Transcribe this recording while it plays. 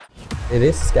It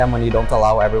is a scam when you don't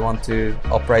allow everyone to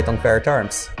operate on fair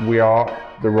terms. We are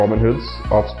the Robin Hoods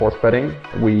of sports betting.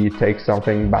 We take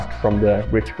something back from the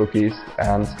rich bookies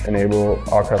and enable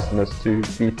our customers to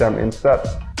beat them instead.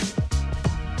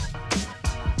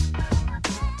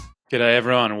 G'day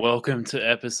everyone, welcome to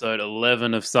episode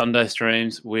 11 of Sunday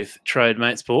Streams with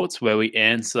TradeMate Sports, where we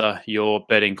answer your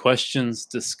betting questions,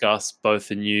 discuss both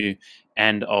the new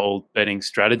and old betting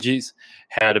strategies,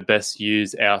 how to best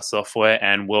use our software,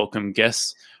 and welcome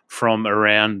guests from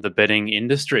around the betting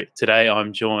industry. Today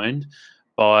I'm joined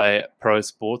by pro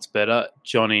sports bettor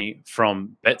Johnny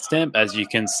from BetStamp. As you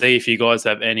can see, if you guys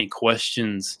have any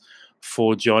questions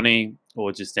for Johnny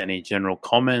or just any general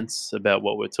comments about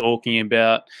what we're talking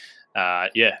about,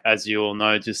 as you all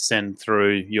know, just send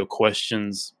through your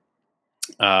questions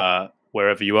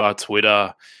wherever you are,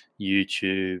 Twitter,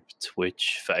 YouTube,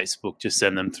 Twitch, Facebook, just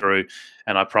send them through.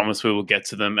 And I promise we will get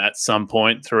to them at some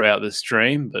point throughout the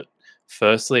stream. But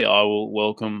firstly, I will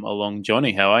welcome along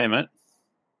Johnny. How are you, mate?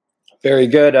 Very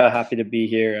good. Happy to be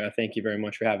here. Thank you very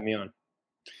much for having me on.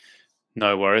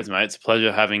 No worries, mate. It's a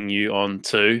pleasure having you on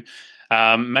too.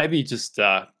 Maybe just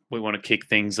we want to kick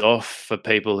things off for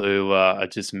people who are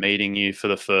just meeting you for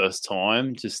the first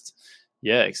time. Just,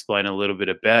 explain a little bit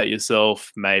about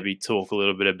yourself, maybe talk a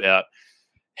little bit about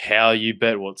how you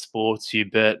bet, what sports you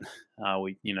bet.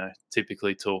 We,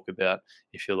 typically talk about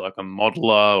if you're like a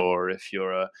modeler or if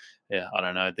you're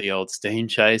the old steam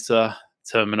chaser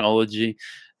terminology.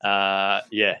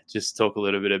 Just talk a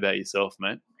little bit about yourself,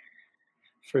 mate.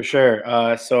 For sure.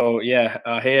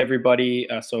 Hey everybody.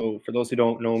 So for those who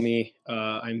don't know me,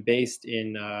 I'm based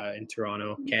in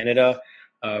Toronto, Canada.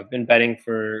 I've been betting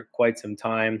for quite some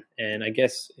time, and I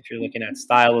guess if you're looking at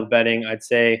style of betting, I'd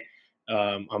say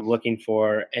I'm looking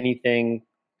for anything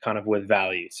kind of with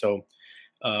value. So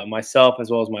myself as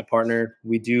well as my partner,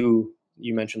 you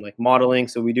mentioned like modeling,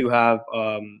 so we do have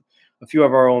a few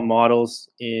of our own models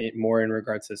more in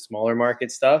regards to smaller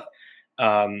market stuff.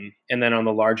 And then on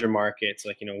the larger markets,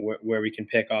 like, where we can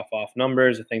pick off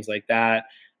numbers and things like that,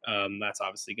 that's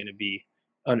obviously going to be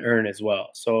an earn as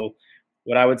well. So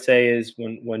what I would say is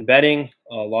when betting,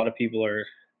 a lot of people are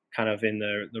kind of in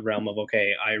the realm of,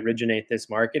 okay, I originate this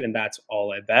market and that's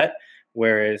all I bet.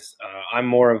 Whereas I'm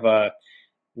more of a,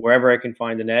 wherever I can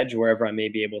find an edge, wherever I may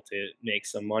be able to make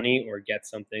some money or get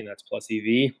something that's plus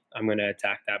EV, I'm going to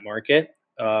attack that market.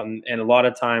 And a lot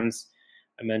of times,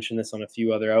 I mentioned this on a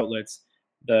few other outlets,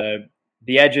 the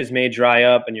edges may dry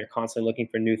up and you're constantly looking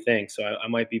for new things. So I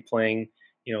might be playing,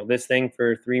 this thing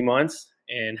for 3 months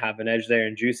and have an edge there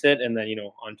and juice it, and then,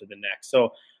 on to the next.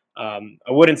 So I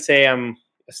wouldn't say I'm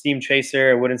a steam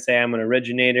chaser. I wouldn't say I'm an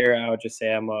originator. I would just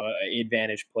say I'm a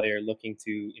advantage player looking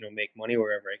to, make money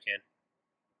wherever I can.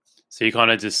 So you're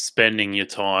kind of just spending your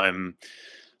time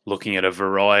looking at a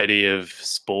variety of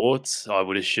sports, I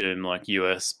would assume, like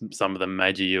some of the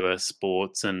major US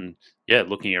sports, and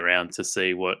looking around to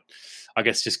see what, I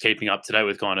guess, just keeping up to date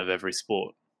with kind of every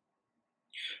sport.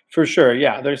 For sure.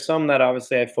 Yeah. There's some that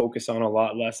obviously I focus on a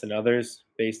lot less than others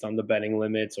based on the betting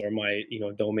limits or my,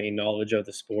 domain knowledge of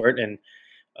the sport. And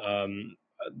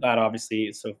that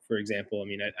obviously, so for example,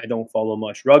 I don't follow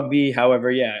much rugby.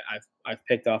 However, I've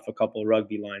picked off a couple of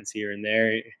rugby lines here and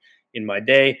there in my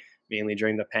day, mainly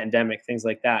during the pandemic, things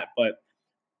like that. But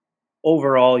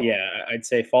overall, I'd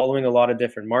say following a lot of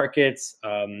different markets,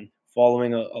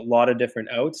 following a lot of different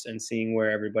outs and seeing where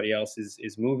everybody else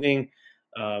is moving.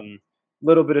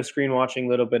 Little bit of screen watching,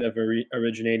 little bit of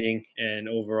originating, and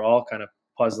overall kind of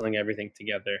puzzling everything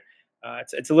together.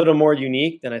 It's a little more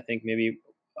unique than I think maybe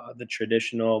the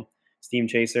traditional steam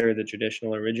chaser, the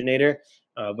traditional originator.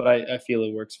 But I feel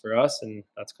it works for us, and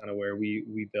that's kind of where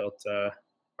we built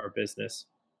our business.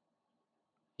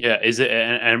 Yeah, is it?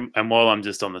 And while I'm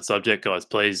just on the subject, guys,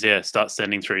 please, start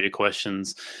sending through your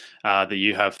questions that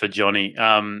you have for Johnny.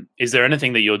 Is there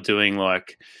anything that you're doing,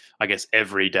 like, I guess,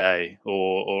 every day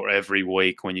or every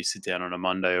week when you sit down on a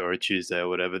Monday or a Tuesday or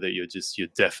whatever, that you're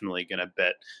definitely going to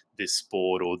bet this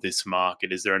sport or this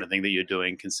market? Is there anything that you're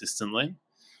doing consistently?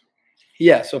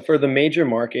 Yeah, so for the major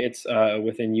markets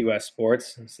within U.S.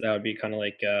 sports, so that would be kind of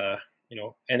like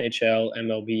NHL,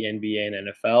 MLB, NBA, and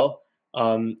NFL.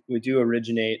 We do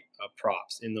originate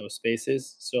props in those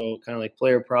spaces, so kind of like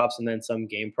player props and then some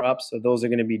game props. So those are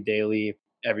going to be daily,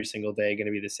 every single day, going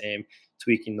to be the same,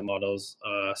 tweaking the models,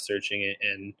 searching it,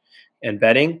 and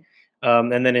betting.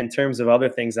 And then in terms of other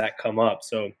things that come up,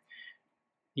 so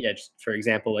just for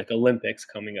example, like Olympics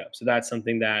coming up. So that's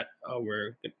something that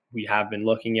we have been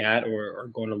looking at or are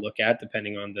going to look at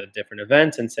depending on the different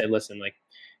events and say, listen, like,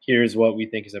 here's what we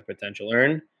think is a potential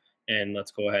earn, and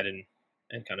let's go ahead and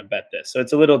kind of bet this. So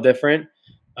it's a little different,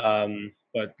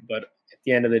 but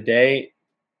the end of the day,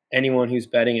 anyone who's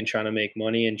betting and trying to make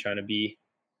money and trying to be,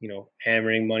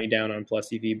 hammering money down on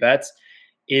plus EV bets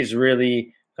is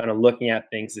really kind of looking at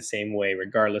things the same way,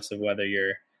 regardless of whether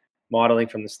you're modeling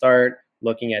from the start,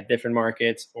 looking at different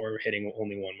markets, or hitting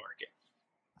only one market.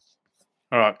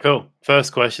 All right, cool.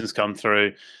 First question's come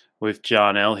through with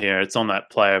Jarnell here. It's on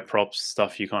that player props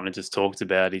stuff you kind of just talked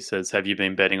about. He says, have you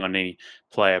been betting on any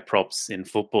player props in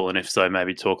football? And if so,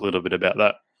 maybe talk a little bit about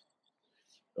that.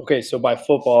 Okay, so by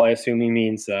football, I assume he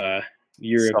means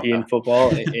European Soccer.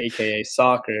 Football, aka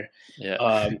soccer.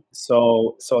 Yeah.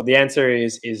 So the answer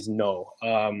is no.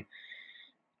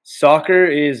 Soccer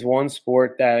is one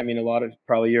sport that, I mean, a lot of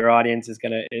probably your audience is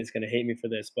gonna hate me for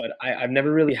this, but I've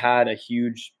never really had a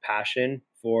huge passion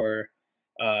for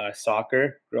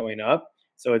soccer growing up.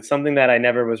 So it's something that I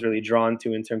never was really drawn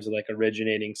to in terms of like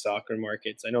originating soccer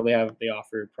markets. I know they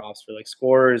offer props for like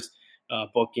scorers,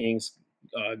 bookings,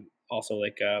 also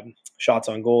like shots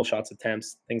on goal, shots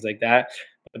attempts, things like that.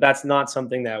 But that's not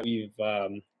something that we've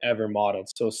ever modeled.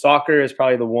 So soccer is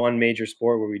probably the one major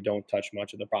sport where we don't touch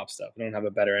much of the prop stuff. I don't have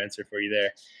a better answer for you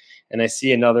there. And I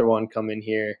see another one come in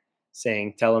here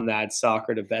saying, tell them to add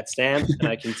soccer to BetStamp. And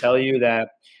I can tell you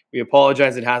that we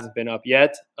apologize, it hasn't been up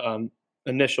yet.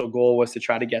 Initial goal was to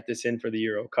try to get this in for the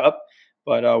Euro Cup,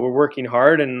 but we're working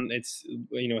hard, and it's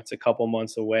a couple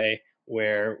months away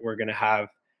where we're going to have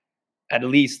at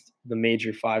least the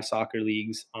major 5 soccer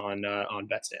leagues on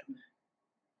BetStamp.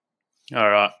 All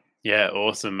right. Yeah,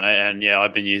 awesome. And yeah,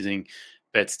 I've been using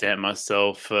BetStamp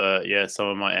myself. Some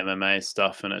of my MMA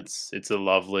stuff, and it's a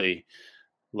lovely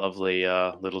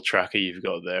little tracker you've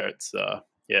got there.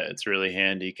 It's really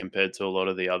handy compared to a lot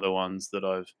of the other ones that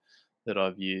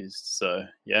I've used. So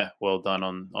yeah, well done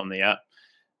on the app.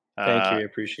 Thank you, I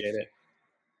appreciate it.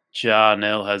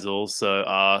 Jarnell has also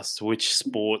asked, which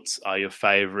sports are your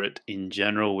favorite in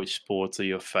general? Which sports are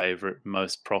your favorite,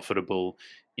 most profitable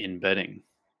in betting?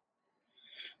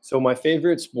 So my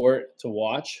favorite sport to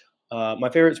watch, my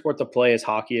favorite sport to play is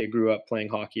hockey. I grew up playing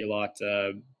hockey a lot,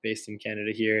 based in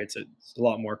Canada here. It's a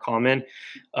lot more common.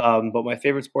 But my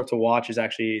favorite sport to watch is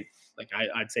actually,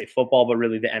 I'd say football, but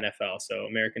really the NFL. So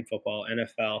American football,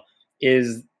 NFL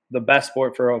is the best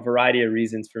sport for a variety of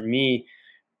reasons. For me,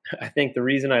 I think the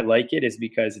reason I like it is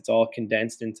because it's all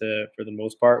condensed into, for the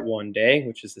most part, one day,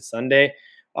 which is the Sunday.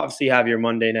 Obviously, you have your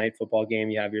Monday night football game,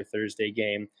 you have your Thursday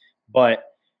game, but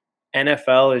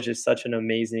NFL is just such an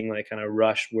amazing kind of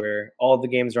rush where all the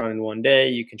games are on in one day.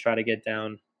 You can try to get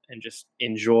down and just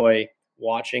enjoy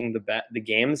watching the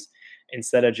games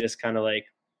instead of just kind of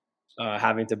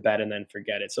having to bet and then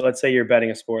forget it. So let's say you're betting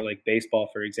a sport like baseball,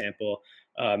 for example,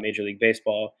 Major League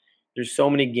Baseball. There's so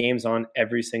many games on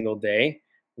every single day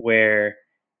where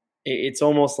it's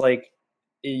almost like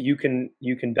you can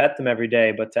bet them every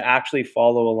day, but to actually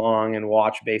follow along and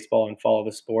watch baseball and follow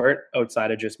the sport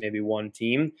outside of just maybe one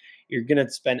team, you're going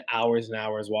to spend hours and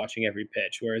hours watching every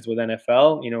pitch. Whereas with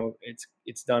NFL,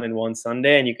 it's done in one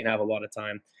Sunday and you can have a lot of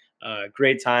time,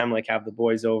 great time, have the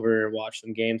boys over, watch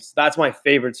some games. That's my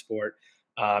favorite sport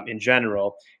in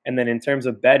general. And then in terms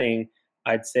of betting,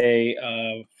 I'd say,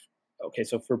 okay,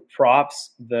 so for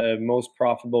props, the most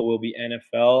profitable will be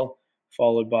NFL,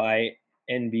 followed by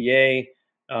NBA,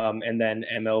 and then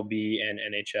MLB and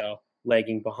NHL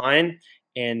lagging behind.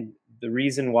 And the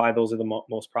reason why those are the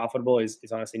most profitable is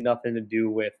honestly nothing to do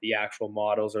with the actual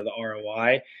models or the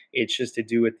ROI. It's just to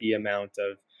do with the amount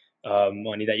of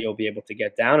money that you'll be able to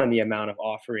get down and the amount of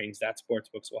offerings that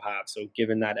sportsbooks will have. So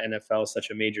given that NFL is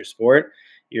such a major sport,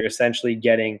 you're essentially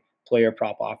getting player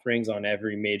prop offerings on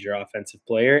every major offensive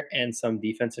player and some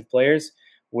defensive players.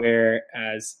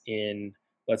 Whereas in,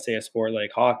 let's say, a sport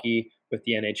like hockey with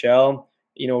the NHL,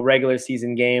 regular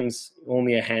season games,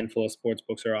 only a handful of sports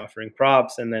books are offering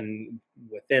props. And then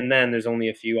within then, there's only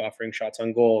a few offering shots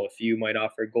on goal. A few might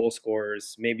offer goal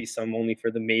scorers, maybe some only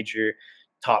for the major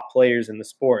top players in the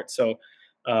sport. So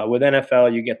with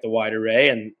NFL, you get the wide array.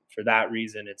 And for that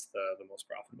reason, it's the most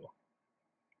profitable.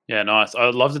 Yeah, nice.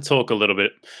 I'd love to talk a little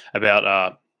bit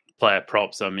about player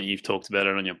props. I mean, you've talked about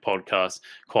it on your podcast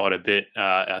quite a bit.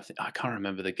 I can't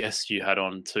remember the guest you had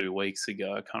on 2 weeks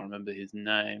ago. I can't remember his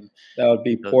name. That would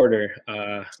be Porter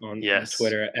on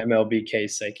Twitter, MLBK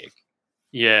Psychic.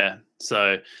 Yeah.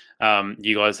 So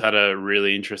you guys had a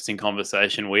really interesting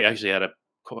conversation. We actually had a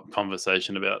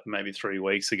conversation about maybe 3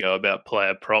 weeks ago about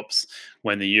player props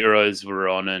when the Euros were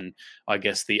on, and I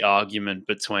guess the argument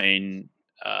between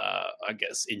I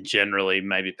guess in generally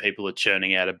maybe people are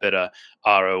churning out a better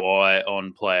ROI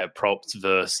on player props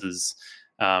versus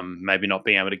maybe not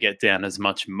being able to get down as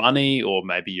much money, or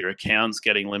maybe your account's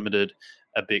getting limited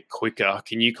a bit quicker.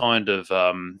 Can you kind of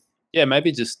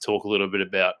maybe just talk a little bit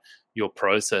about your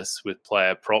process with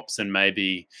player props, and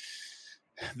maybe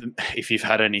if you've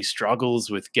had any struggles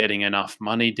with getting enough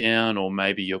money down, or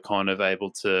maybe you're kind of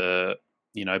able to,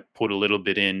 put a little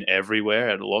bit in everywhere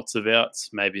at lots of outs.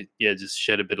 Maybe, just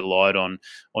shed a bit of light on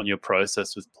your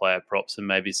process with player props and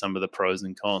maybe some of the pros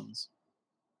and cons.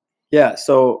 Yeah,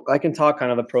 so I can talk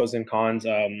kind of the pros and cons.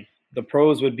 The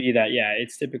pros would be that,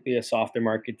 it's typically a softer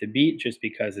market to beat just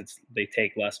because they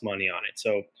take less money on it.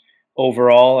 So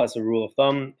overall, as a rule of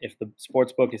thumb, if the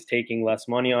sports book is taking less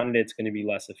money on it, it's going to be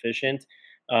less efficient.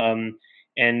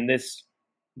 And this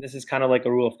is kind of like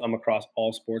a rule of thumb across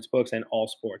all sports books and all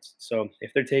sports. So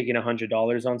if they're taking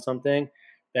 $100 on something,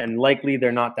 then likely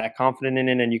they're not that confident in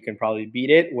it, and you can probably beat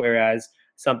it. Whereas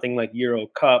something like Euro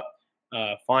Cup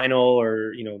final,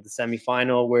 or the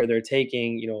semifinal, where they're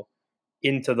taking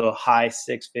into the high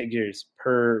six figures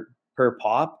per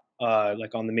pop,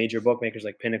 like on the major bookmakers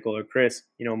like Pinnacle or Chris,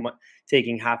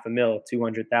 taking $500,000,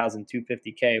 200,000,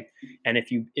 250K. And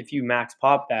if you max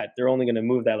pop that, they're only going to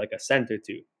move that like a cent or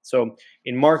two. So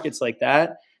in markets like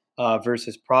that,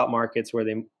 versus prop markets where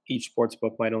each sports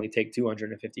book might only take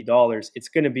 $250, it's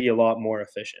going to be a lot more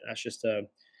efficient. That's just a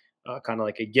kind of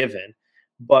like a given.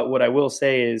 But what I will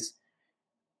say is,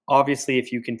 obviously,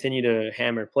 if you continue to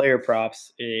hammer player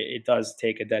props, it does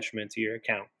take a detriment to your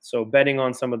account. So betting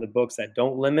on some of the books that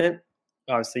don't limit,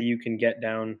 obviously you can get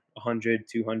down 100,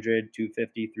 200,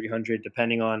 250, 300,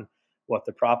 depending on what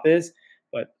the prop is.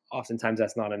 But oftentimes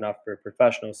that's not enough for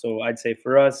professionals. So I'd say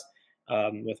for us,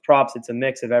 with props, it's a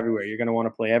mix of everywhere. You're going to want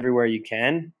to play everywhere you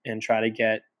can and try to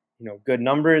get good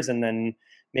numbers, and then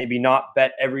maybe not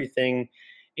bet everything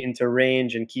into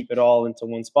range and keep it all into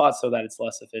one spot so that it's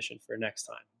less efficient for next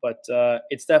time. But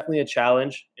it's definitely a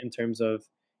challenge in terms of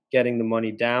getting the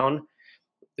money down.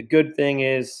 The good thing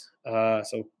is,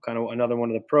 so kind of another one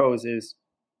of the pros is,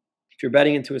 if you're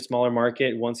betting into a smaller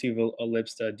market, once you've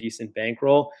ellipsed a decent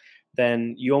bankroll,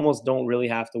 then you almost don't really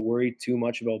have to worry too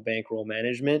much about bankroll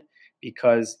management,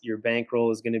 because your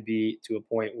bankroll is going to be to a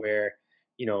point where,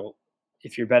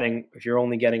 if you're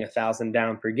only getting 1,000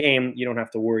 down per game, you don't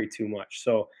have to worry too much.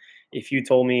 So if you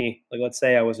told me, like, let's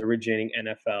say I was originating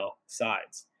NFL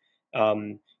sides,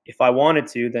 if I wanted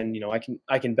to, then,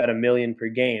 I can bet $1 million per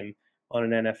game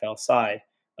on an NFL side.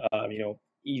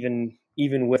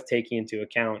 Even with taking into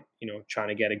account, trying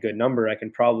to get a good number, I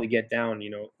can probably get down,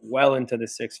 well into the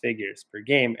six figures per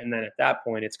game. And then at that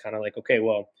point, it's kind of like, okay,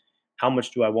 well, how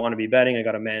much do I want to be betting? I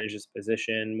got to manage this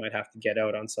position, might have to get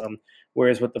out on some.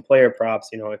 Whereas with the player props,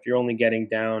 if you're only getting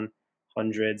down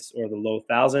hundreds or the low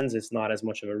thousands, it's not as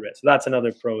much of a risk. So that's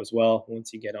another pro as well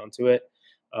once you get onto it.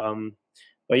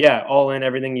 But yeah, all in,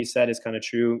 everything you said is kind of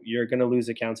true. You're going to lose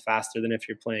accounts faster than if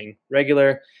you're playing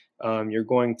regular. You're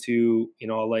going to,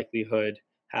 all likelihood,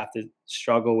 have to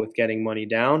struggle with getting money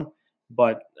down.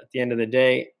 But at the end of the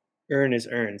day, earn is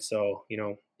earned. So,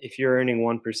 if you're earning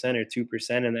 1% or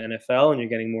 2% in the NFL and you're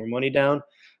getting more money down,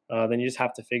 then you just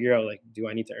have to figure out, like, do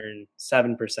I need to earn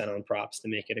 7% on props to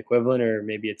make it equivalent, or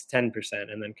maybe it's 10%,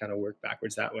 and then kind of work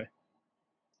backwards that way.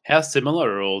 How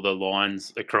similar are all the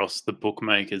lines across the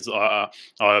bookmakers? I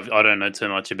don't know too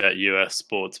much about US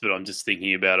sports, but I'm just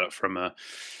thinking about it from a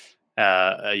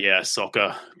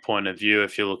soccer point of view.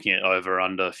 If you're looking at over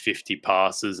under 50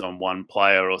 passes on one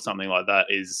player or something like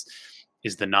that, is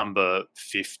the number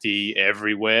 50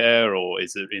 everywhere, or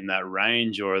is it in that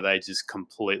range, or are they just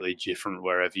completely different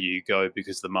wherever you go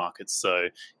because the market's so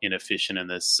inefficient and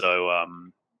there's so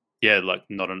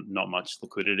not much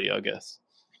liquidity, I guess?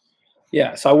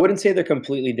 Yeah, so I wouldn't say they're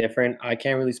completely different. I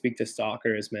can't really speak to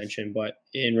soccer as mentioned, but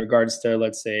in regards to,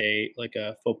 let's say, like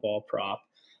a football prop,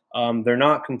 they're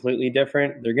not completely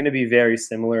different. They're going to be very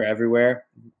similar everywhere.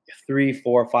 3,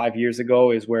 4, 5 years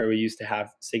ago is where we used to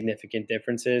have significant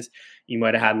differences. You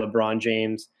might have had LeBron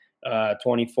James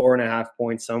 24.5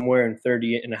 points somewhere and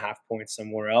 30.5 points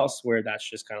somewhere else, where that's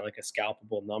just kind of like a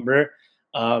scalpable number.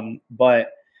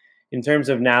 But in terms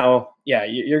of now,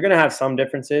 you're going to have some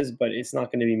differences, but it's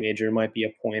not going to be major. It might be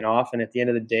a point off. And at the end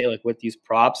of the day, like with these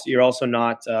props, you're also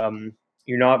not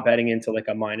you're not betting into like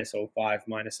a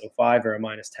 -0.5 or a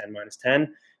 -10, -10.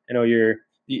 I know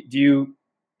do you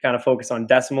kind of focus on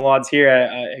decimal odds here?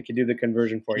 I could do the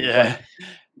conversion for you. Yeah,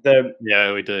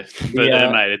 we do.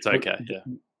 But mate, it's okay. Yeah.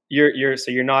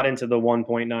 You're not into the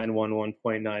 1.91,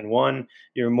 1.91.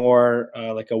 You're more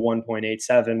like a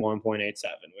 1.87,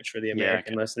 1.87, which for the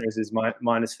American listeners is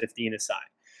 -15 aside.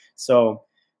 So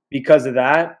because of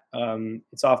that,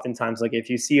 it's oftentimes like if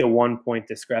you see a 1 point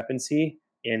discrepancy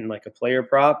in like a player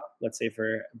prop, let's say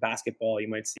for basketball, you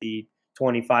might see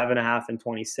 25.5 and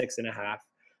 26.5.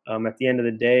 At the end of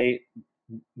the day,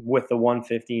 with the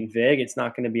 115 VIG, it's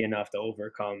not going to be enough to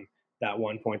overcome that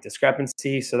 1 point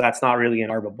discrepancy. So that's not really an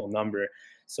arbable number.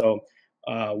 So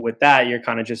with that, you're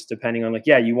kind of just depending on, like,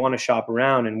 yeah, you want to shop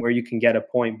around, and where you can get a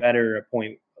point better, a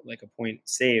point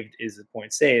saved is a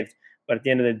point saved. But at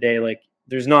the end of the day, like,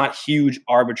 there's not huge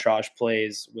arbitrage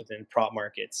plays within prop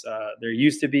markets. There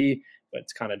used to be, but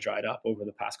it's kind of dried up over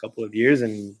the past couple of years.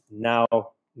 And now,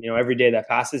 every day that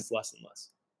passes, less and less.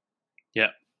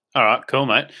 Yeah. All right. Cool,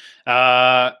 mate.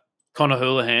 Connor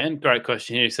Houlihan, great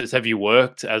question here. He says, have you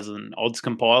worked as an odds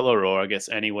compiler, or I guess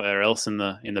anywhere else in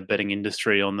the betting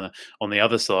industry on the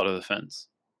other side of the fence?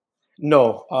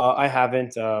 No, I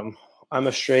haven't. I'm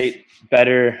a straight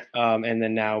bettor, and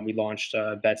then now we launched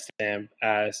BetStamp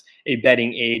as a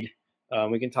betting aid.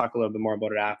 We can talk a little bit more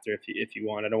about it after if you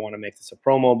want. I don't want to make this a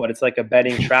promo, but it's like a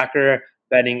betting tracker,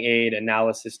 betting aid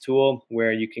analysis tool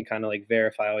where you can kind of like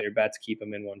verify all your bets, keep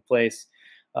them in one place.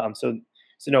 So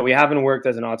no, we haven't worked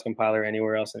as an odds compiler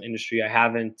anywhere else in the industry. I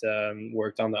haven't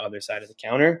worked on the other side of the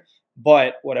counter.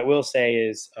 But what I will say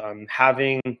is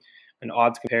having an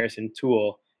odds comparison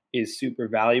tool is super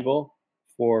valuable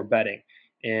for betting.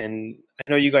 And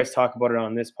I know you guys talk about it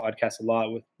on this podcast a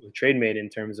lot with TradeMate in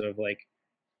terms of like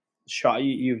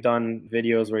you've done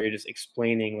videos where you're just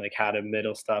explaining like how to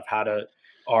middle stuff, how to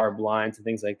R blinds and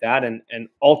things like that. And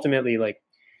ultimately, like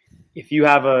if you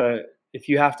have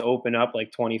to open up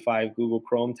like 25 Google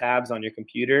Chrome tabs on your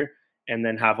computer and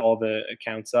then have all the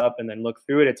accounts up and then look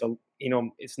through it,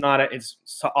 it's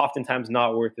oftentimes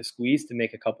not worth the squeeze to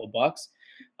make a couple bucks.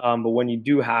 But when you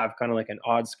do have kind of like an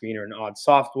odds screen or an odds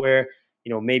software,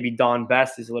 maybe Don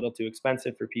Best is a little too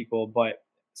expensive for people, but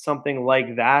something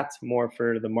like that, more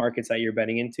for the markets that you're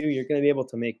betting into, you're going to be able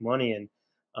to make money, and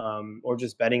or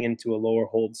just betting into a lower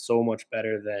hold so much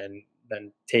better than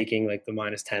taking like the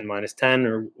 -10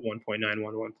 or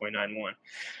 1.91 or 1.91.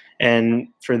 And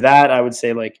for that, I would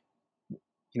say like,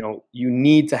 you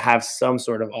need to have some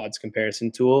sort of odds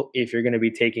comparison tool if you're going to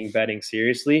be taking betting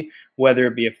seriously, whether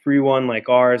it be a free one like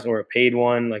ours or a paid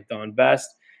one like Don Best.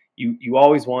 You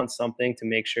always want something to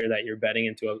make sure that you're betting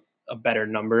into a better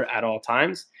number at all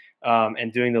times,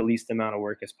 and doing the least amount of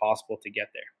work as possible to get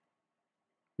there.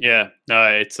 Yeah, no,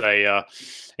 it's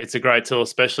a great tool,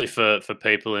 especially for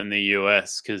people in the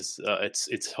US, because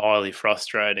it's highly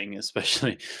frustrating,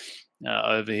 especially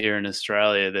over here in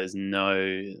Australia. There's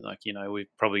no, like,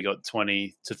 we've probably got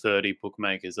 20 to 30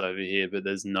 bookmakers over here, but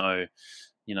there's no,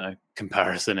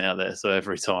 comparison out there. So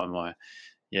every time I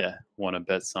want to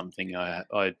bet something,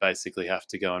 I basically have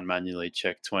to go and manually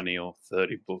check 20 or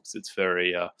 30 books. It's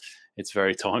very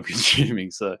time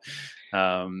consuming. So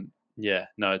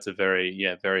it's a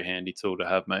very handy tool to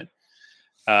have, mate.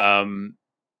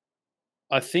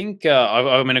 I think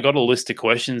I got a list of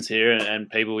questions here, and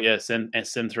people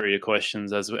send through your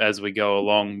questions as we go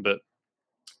along. But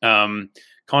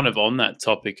kind of on that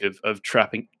topic of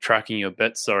tracking your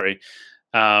bets,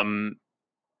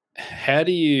 how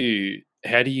do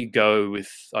you go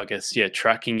with, I guess,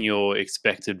 tracking your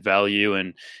expected value,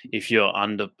 and if you're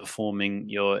underperforming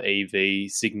your EV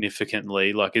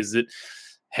significantly, like, is it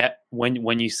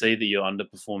when you see that you're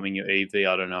underperforming your EV?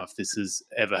 I don't know if this has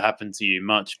ever happened to you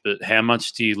much, but how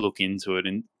much do you look into it,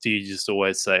 and do you just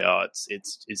always say, oh,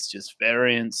 it's just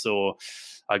variance? Or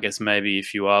I guess maybe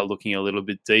if you are looking a little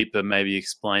bit deeper, maybe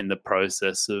explain the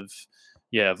process of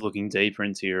looking deeper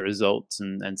into your results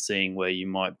and seeing where you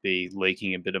might be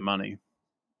leaking a bit of money.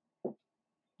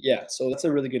 Yeah, so that's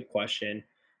a really good question.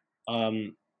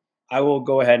 I will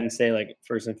go ahead and say, like,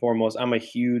 first and foremost, I'm a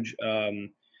huge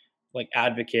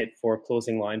advocate for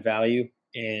closing line value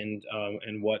and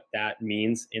what that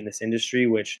means in this industry,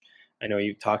 which I know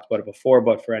you've talked about it before,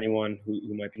 but for anyone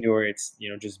who might be newer, it's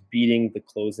just beating the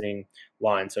closing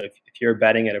line. So if you're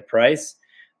betting at a price,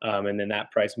 and then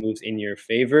that price moves in your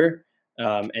favor,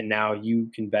 and now you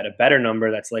can bet a better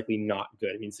number, that's likely not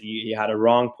good. It means you had a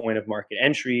wrong point of market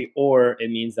entry, or it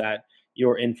means that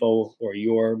your info or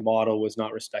your model was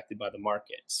not respected by the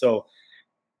market. So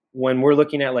when we're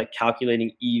looking at like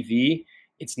calculating EV,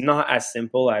 it's not as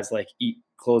simple as like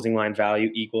closing line value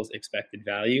equals expected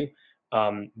value.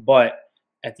 But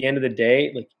at the end of the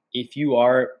day, like if you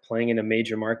are playing in a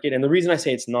major market, and the reason I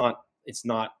say it's not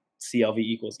CLV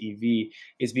equals EV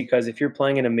is because if you're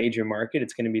playing in a major market,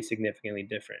 it's going to be significantly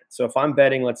different. So if I'm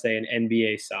betting, let's say, an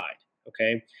NBA side,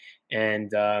 okay,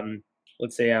 and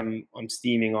let's say I'm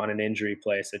steaming on an injury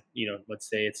play. So let's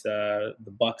say it's the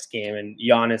Bucks game, and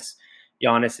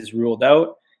Giannis is ruled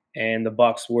out, and the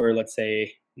Bucks were, let's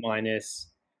say,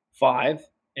 -5,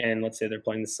 and let's say they're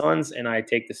playing the Suns, and I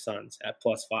take the Suns at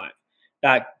 +5.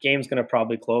 That game's going to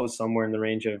probably close somewhere in the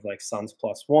range of like Suns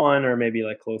 +1, or maybe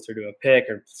like closer to a pick,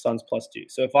 or Suns +2.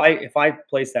 So if I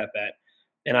place that bet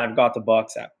and I've got the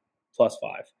Bucks at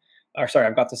 +5,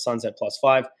 I've got the Suns at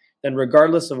 +5. Then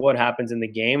regardless of what happens in the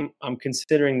game, I'm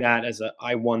considering that as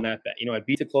I won that bet. I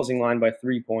beat the closing line by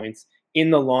 3 points. In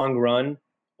the long run,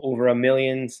 over a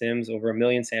million sims, over a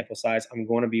million sample size, I'm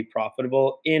going to be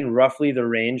profitable in roughly the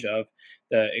range of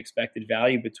the expected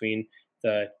value between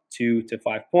the 2 to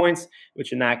 5 points,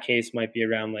 which in that case might be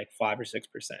around like 5 or 6%.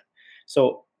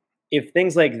 So if it's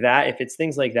things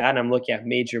like that, and I'm looking at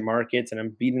major markets and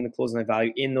I'm beating the closing line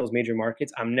value in those major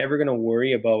markets, I'm never going to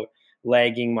worry about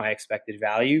lagging my expected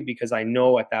value, because I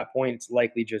know at that point it's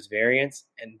likely just variance,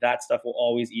 and that stuff will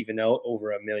always even out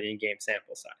over a million game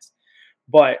sample size.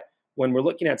 But when we're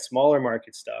looking at smaller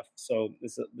market stuff, so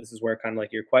this is where kind of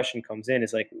like your question comes in,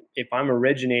 is like, if I'm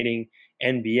originating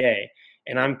NBA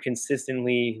and I'm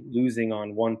consistently losing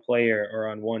on one player or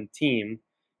on one team,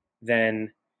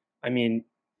 then I mean,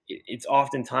 it's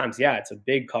oftentimes, it's a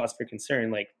big cause for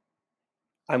concern. Like,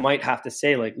 I might have to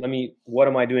say, like, what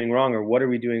am I doing wrong, or what are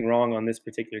we doing wrong on this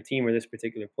particular team or this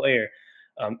particular player?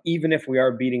 Even if we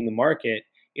are beating the market,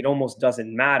 it almost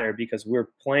doesn't matter because we're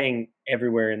playing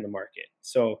everywhere in the market.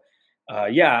 So,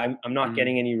 I'm not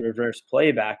getting any reverse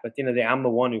playback, but at the end of the day, I'm the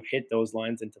one who hit those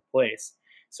lines into place.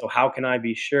 So how can I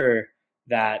be sure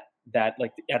that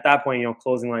like at that point,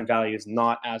 closing line value is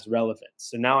not as relevant?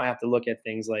 So now I have to look at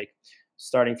things like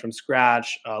starting from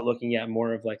scratch, looking at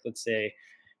more of like, let's say,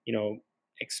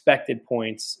 expected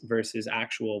points versus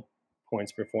actual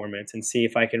points performance, and see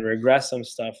if I can regress some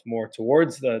stuff more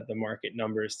towards the market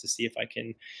numbers to see if I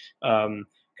can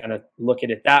kind of look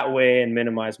at it that way and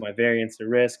minimize my variance to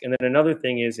risk. And then another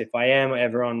thing is, if I am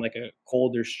ever on like a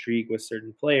colder streak with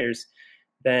certain players,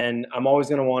 then I'm always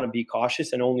going to want to be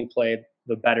cautious and only play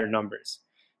the better numbers.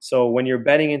 So when you're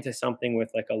betting into something with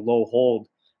like a low hold,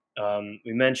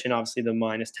 we mentioned obviously the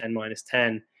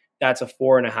 -10, that's a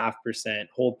 4.5%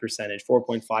 hold percentage,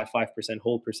 4.55%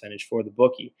 hold percentage for the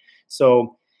bookie.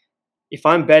 So if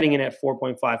I'm betting in at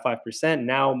 4.55%,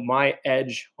 now my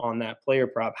edge on that player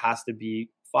prop has to be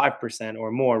 5%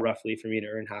 or more roughly for me to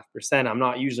earn 0.5%.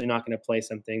 I'm usually not going to play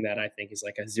something that I think is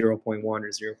like a 0.1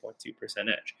 or 0.2%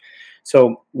 edge.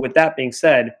 So with that being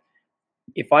said,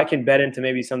 if I can bet into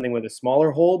maybe something with a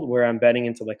smaller hold where I'm betting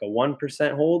into like a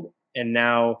 1% hold, and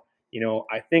now,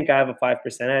 I think I have a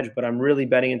 5% edge, but I'm really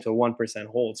betting into a 1%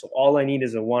 hold. So all I need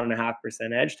is a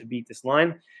 1.5% edge to beat this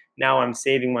line. Now I'm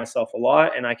saving myself a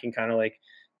lot, and I can kind of like,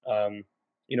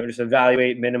 just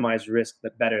evaluate, minimize risk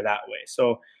better that way.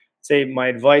 So say my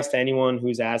advice to anyone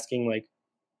who's asking, like,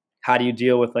 how do you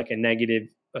deal with like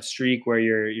a streak where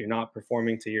you're not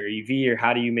performing to your EV, or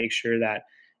how do you make sure that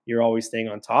you're always staying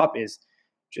on top, is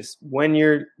just when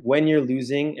you're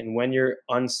losing and when you're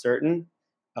uncertain,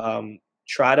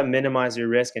 try to minimize your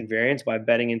risk and variance by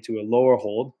betting into a lower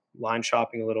hold, line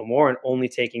shopping a little more, and only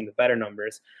taking the better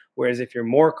numbers. Whereas if you're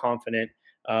more confident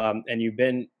and you've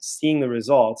been seeing the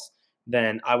results,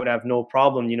 then I would have no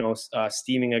problem,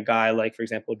 steaming a guy like, for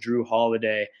example, Drew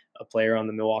Holiday, a player on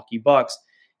the Milwaukee Bucks.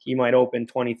 He might open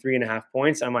 23.5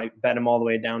 points. I might bet him all the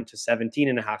way down to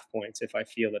 17.5 points if I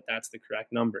feel that that's the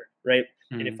correct number, right?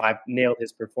 And if I've nailed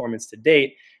his performance to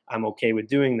date, I'm okay with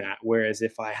doing that. Whereas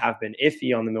if I have been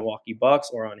iffy on the Milwaukee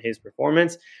Bucks or on his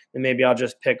performance, then maybe I'll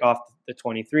just pick off the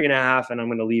 23.5 and I'm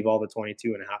going to leave all the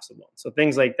 22.5 alone. So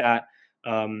things like that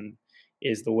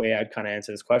is the way I'd kind of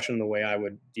answer this question, the way I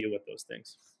would deal with those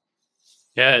things.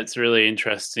 Yeah, it's really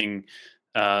interesting,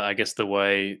 I guess, the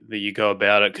way that you go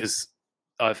about it, because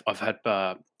I've had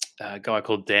a guy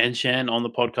called Dan Shan on the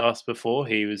podcast before.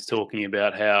 He was talking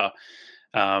about how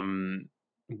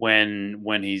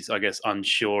when he's, I guess,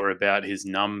 unsure about his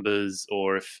numbers,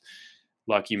 or if,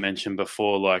 like you mentioned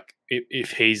before, like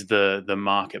if he's the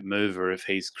market mover, if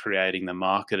he's creating the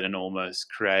market and almost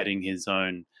creating his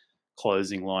own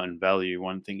closing line value,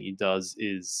 one thing he does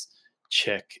is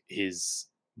check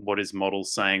what his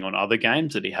model's saying on other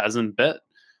games that he hasn't bet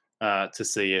to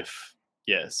see if,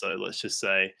 so let's just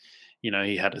say,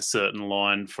 he had a certain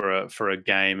line for a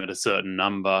game at a certain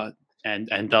number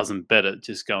and doesn't bet it,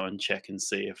 just go and check and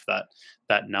see if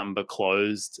that number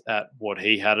closed at what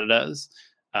he had it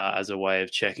as a way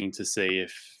of checking to see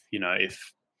if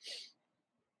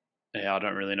I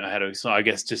don't really know how to. So I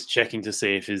guess just checking to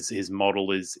see if his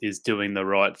model is doing the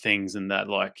right things, and that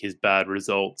like his bad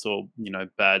results or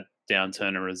bad downturn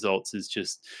in results is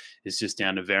just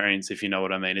down to variance, if you know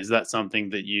what I mean. Is that something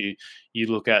that you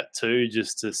look at too,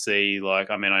 just to see, like,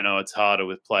 I mean, I know it's harder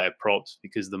with player props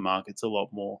because the market's a lot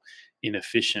more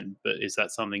inefficient, but is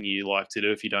that something you like to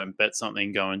do? If you don't bet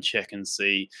something, go and check and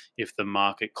see if the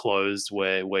market closed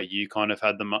where you kind of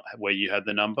had where you had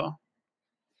the number?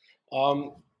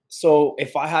 So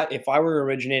if I were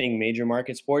originating major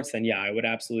market sports, then yeah, I would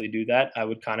absolutely do that. I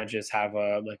would kind of just have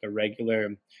a regular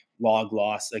log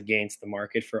loss against the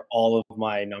market for all of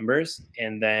my numbers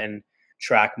and then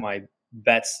track my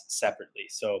bets separately.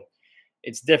 So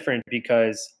it's different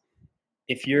because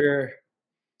if you're,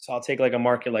 so I'll take like a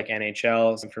market like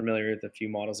NHL. I'm familiar with a few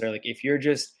models there. Like if you're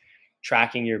just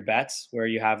tracking your bets where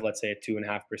you have, let's say, a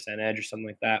 2.5% edge or something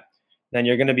like that, then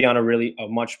you're going to be on a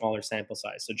much smaller sample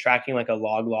size. So tracking like a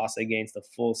log loss against a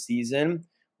full season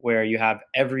where you have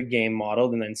every game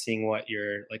modeled and then seeing what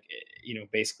your like,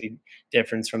 basically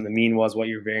difference from the mean was, what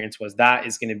your variance was, that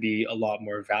is going to be a lot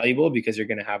more valuable because you're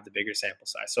going to have the bigger sample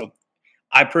size. So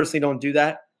I personally don't do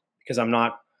that because I'm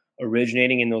not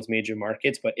originating in those major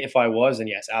markets. But if I was, then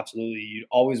yes, absolutely. You'd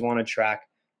always want to track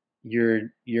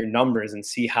your numbers and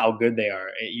see how good they are.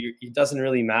 It doesn't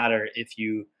really matter if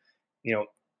you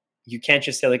can't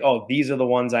just say like, oh, these are the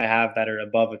ones I have that are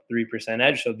above a 3%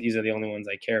 edge, so these are the only ones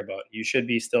I care about. You should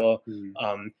be still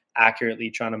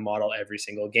accurately trying to model every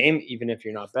single game, even if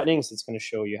you're not betting. So it's going to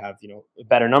show you have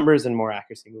better numbers and more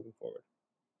accuracy moving forward.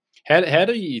 How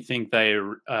do you think they,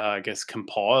 I guess,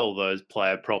 compile those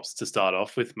player props to start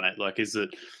off with, mate? Like, is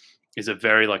it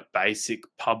very like basic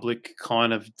public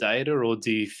kind of data, or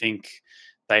do you think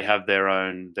they have their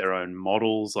own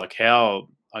models? Like, how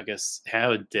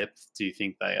in depth do you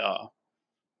think they are?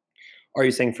 Are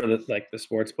you saying for the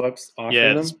sports books?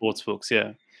 Yeah, the sports books.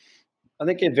 Yeah, I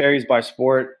think it varies by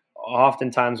sport.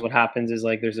 Oftentimes what happens is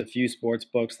like there's a few sports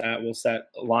books that will set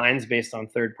lines based on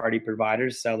third-party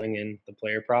providers selling in the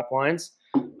player prop lines,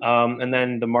 and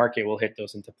then the market will hit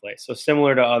those into place. So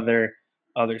similar to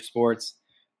other sports,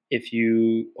 if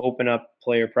you open up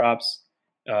player props,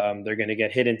 they're going to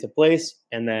get hit into place,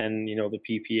 and then the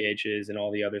PPHs and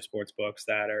all the other sports books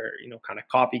that are kind of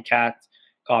copycat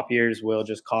copiers will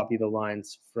just copy the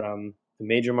lines from the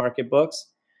major market books.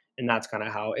 And that's kind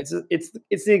of how it's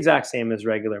the exact same as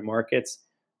regular markets.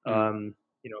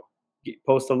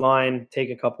 Post a line, take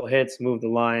a couple hits, move the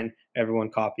line, everyone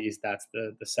copies. That's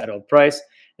the settled price.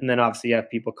 And then obviously you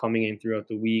have people coming in throughout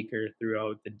the week or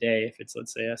throughout the day. If it's,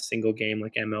 let's say, a single game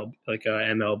like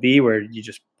MLB, where you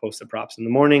just post the props in the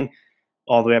morning,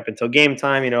 all the way up until game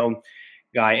time.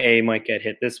 Guy A might get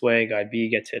hit this way, guy B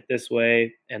gets hit this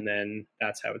way, and then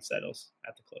that's how it settles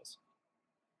at the close.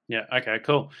 Yeah. Okay.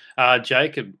 Cool.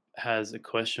 Jacob has a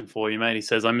question for you, mate. He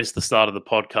says, I missed the start of the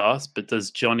podcast, but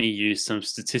does Johnny use some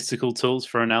statistical tools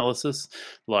for analysis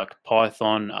like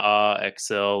Python, R,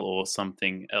 Excel, or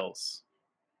something else?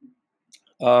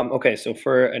 Okay. So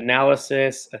for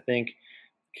analysis, I think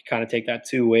you kind of take that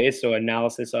two ways. So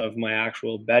analysis of my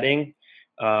actual betting,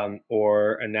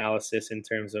 or analysis in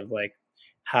terms of like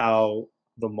how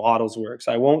the models work.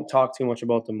 So I won't talk too much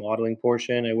about the modeling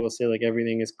portion. I will say like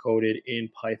everything is coded in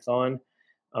Python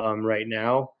right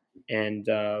now. And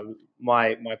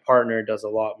my partner does a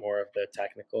lot more of the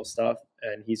technical stuff,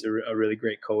 and he's a really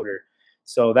great coder.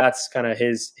 So that's kind of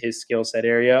his skill set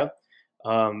area.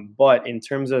 But in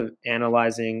terms of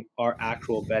analyzing our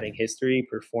actual betting history,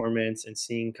 performance, and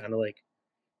seeing kind of like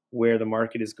where the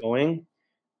market is going,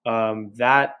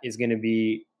 that is going to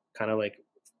be kind of like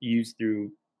used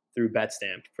through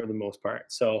Betstamp for the most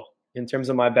part. So in terms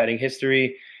of my betting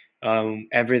history,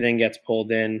 everything gets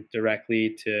pulled in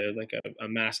directly to like a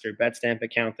master Betstamp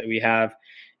account that we have.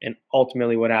 And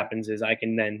ultimately what happens is I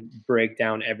can then break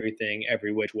down everything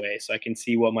every which way. So I can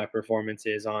see what my performance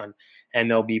is on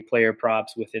MLB player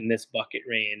props within this bucket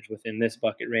range,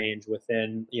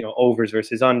 within overs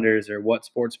versus unders, or what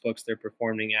sports books they're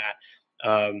performing at.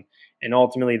 And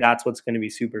ultimately that's what's going to be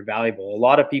super valuable. A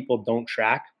lot of people don't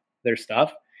track their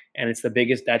stuff, and it's the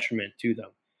biggest detriment to them.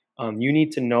 You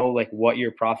need to know like what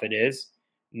your profit is,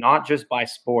 not just by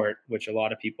sport, which a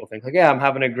lot of people think like, yeah, I'm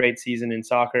having a great season in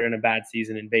soccer and a bad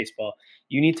season in baseball.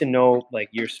 You need to know like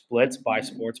your splits by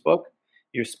sportsbook,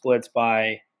 your splits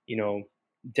by,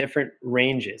 different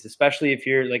ranges, especially if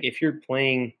you're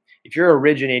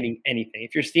originating anything.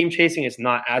 If you're steam chasing, it's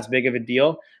not as big of a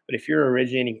deal, but if you're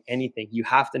originating anything, you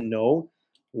have to know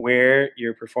where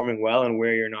you're performing well and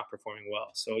where you're not performing well.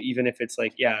 So even if it's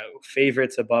like, yeah,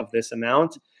 favorites above this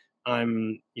amount,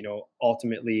 I'm,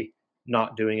 ultimately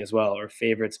not doing as well, or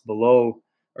favorites below,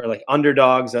 or like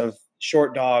underdogs of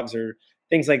short dogs or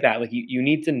things like that. Like you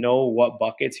need to know what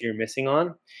buckets you're missing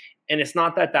on. And it's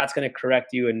not that that's going to correct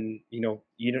you. And,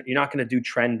 you're not going to do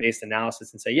trend-based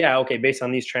analysis and say, yeah, okay, based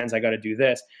on these trends, I got to do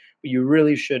this. But you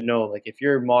really should know, like if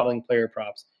you're modeling player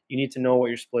props, you need to know what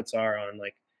your splits are on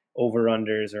like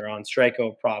over-unders or on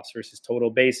strikeout props versus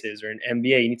total bases, or in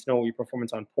NBA, you need to know what your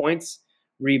performance on points,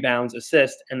 rebounds,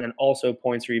 assists, and then also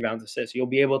points, rebounds, assists. You'll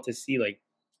be able to see, like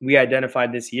we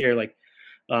identified this year, like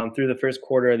through the first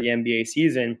quarter of the NBA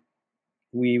season,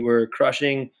 we were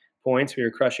crushing points, we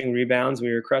were crushing rebounds,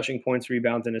 we were crushing points,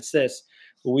 rebounds, and assists,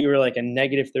 but we were like a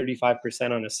negative 35%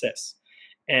 on assists.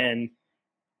 And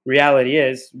reality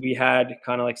is we had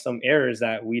kind of like some errors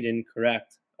that we didn't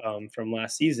correct from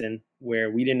last season, where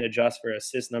we didn't adjust for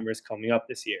assist numbers coming up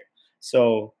this year.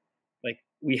 So like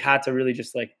we had to really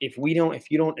just like, if you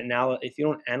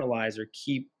don't analyze or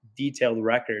keep detailed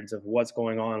records of what's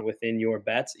going on within your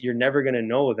bets, you're never going to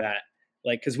know that.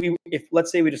 Like, because if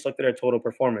let's say we just looked at our total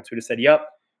performance, we just said, yep,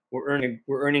 we're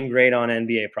earning great on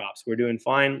NBA props, we're doing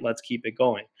fine, let's keep it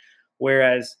going.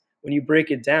 Whereas when you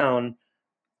break it down,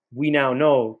 we now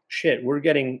know, shit, we're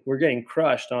getting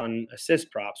crushed on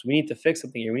assist props. We need to fix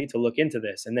something here. We need to look into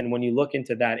this. And then when you look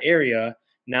into that area,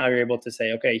 now you're able to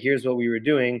say, okay, here's what we were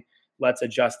doing. Let's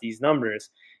adjust these numbers.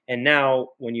 And now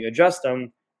when you adjust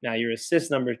them, now your assist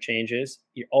number changes.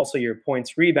 Also your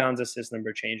points, rebounds, assist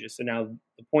number changes. So now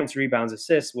the points, rebounds,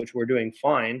 assists, which we're doing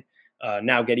fine,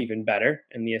 now get even better.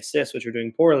 And the assists, which we're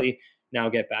doing poorly, now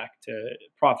get back to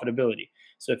profitability.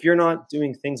 So if you're not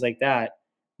doing things like that,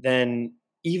 then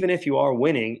even if you are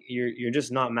winning, you're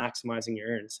just not maximizing your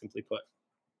earns, simply put.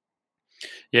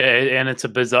 Yeah, and it's a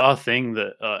bizarre thing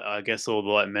that I guess all the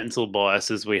like mental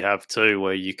biases we have too,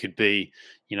 where you could be,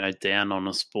 down on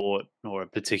a sport or a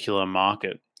particular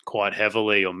market quite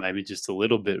heavily, or maybe just a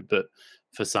little bit, but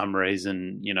for some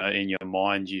reason, in your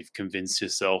mind, you've convinced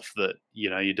yourself that,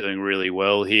 you're doing really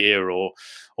well here, or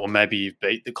maybe you've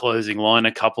beat the closing line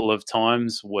a couple of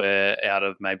times, where out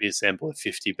of maybe a sample of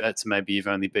 50 bets, maybe you've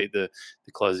only beat the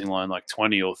closing line like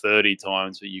 20 or 30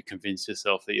 times, but you convince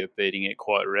yourself that you're beating it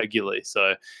quite regularly.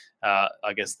 So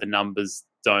I guess the numbers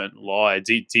don't lie.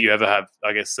 Do you ever have,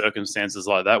 I guess, circumstances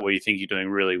like that where you think you're doing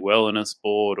really well in a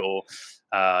sport, or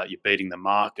you're beating the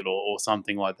market, or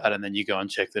something like that, and then you go and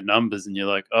check the numbers and you're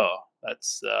like, oh,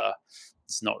 that's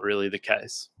it's not really the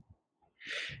case?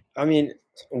 I mean,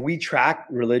 we track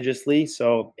religiously,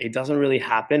 so it doesn't really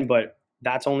happen, but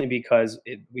that's only because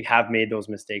we have made those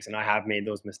mistakes, and I have made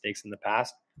those mistakes in the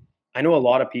past. I know a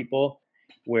lot of people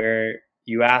where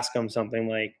you ask them something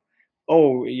like,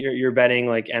 oh, you're betting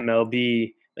like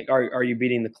MLB, like are you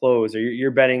beating the close? Or you're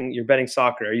betting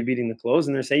soccer, are you beating the close?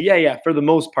 And they're saying, yeah, for the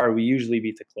most part we usually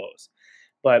beat the close.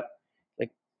 But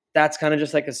like that's kind of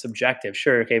just like a subjective.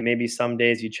 Sure, okay, maybe some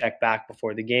days you check back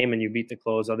before the game and you beat the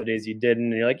close, other days you didn't,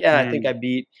 and you're like, yeah, I think I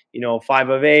beat 5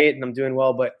 of 8 and I'm doing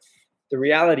well. But the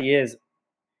reality is,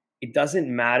 it doesn't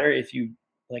matter if you,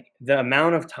 like, the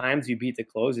amount of times you beat the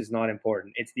close is not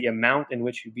important. It's the amount in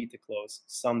which you beat the close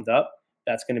summed up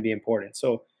that's going to be important.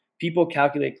 So people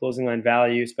calculate closing line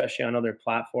value, especially on other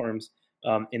platforms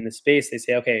in the space. They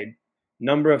say, okay,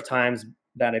 number of times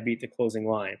that I beat the closing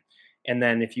line. And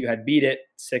then if you had beat it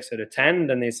 6 out of 10,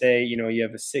 then they say, you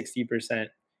have a 60%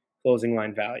 closing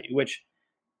line value, which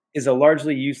is a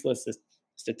largely useless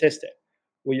statistic.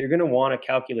 What you're going to want to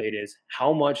calculate is,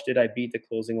 how much did I beat the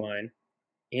closing line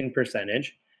in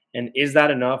percentage? And is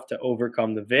that enough to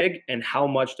overcome the VIG? And how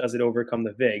much does it overcome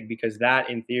the VIG? Because that,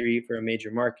 in theory, for a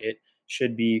major market,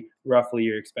 should be roughly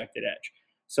your expected edge.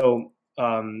 So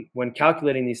when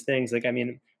calculating these things, like, I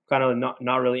mean, kind of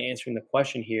not really answering the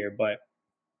question here, but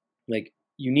like,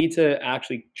 you need to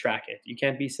actually track it. You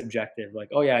can't be subjective. Like,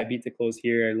 oh yeah, I beat the close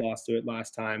here, I lost to it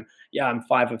last time. Yeah, I'm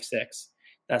 5 of 6.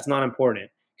 That's not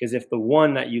important, because if the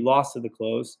one that you lost to the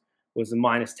close was a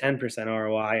minus 10%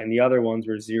 ROI and the other ones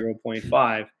were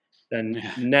 0.5, then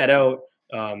net out,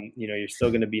 you're still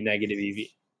going to be negative EV.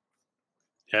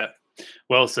 Yeah,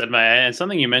 well said, mate. And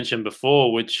something you mentioned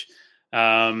before, which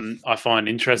I find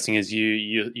interesting, is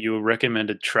you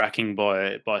recommended tracking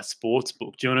by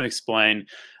sportsbook. Do you want to explain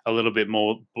a little bit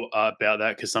more about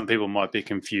that? Because some people might be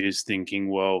confused, thinking,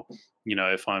 well,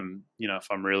 if I'm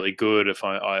really good, if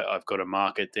I've got a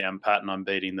market down pat and I'm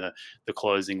beating the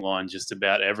closing line just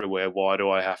about everywhere, why do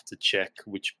I have to check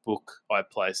which book I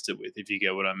placed it with, if you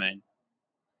get what I mean?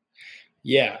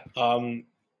 Yeah.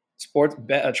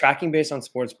 Tracking based on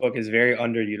sportsbook is very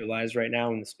underutilized right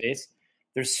now in the space.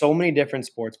 There's so many different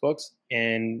sportsbooks,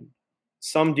 and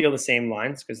some deal the same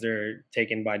lines because they're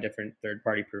taken by different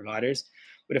third-party providers.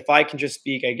 But if I can just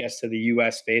speak, I guess, to the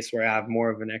US space, where I have more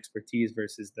of an expertise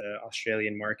versus the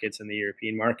Australian markets and the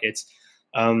European markets,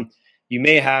 you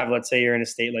may have, let's say you're in a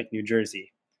state like New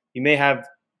Jersey, you may have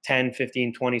 10,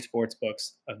 15, 20 sports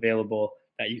books available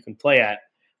that you can play at.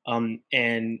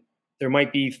 And there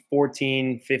might be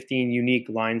 14, 15 unique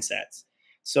line sets.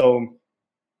 So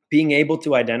being able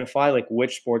to identify like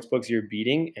which sports books you're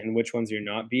beating and which ones you're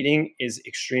not beating is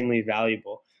extremely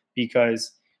valuable,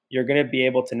 because you're going to be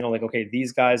able to know, like, okay,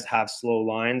 these guys have slow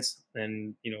lines,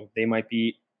 and they might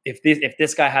be if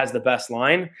this guy has the best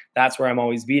line, that's where I'm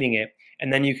always beating it.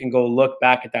 And then you can go look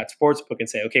back at that sports book and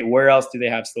say, okay, where else do they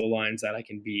have slow lines that I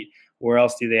can beat? Where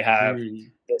else do they have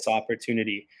this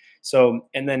opportunity? So,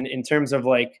 and then in terms of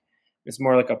like, it's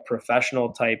more like a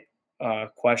professional type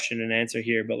question and answer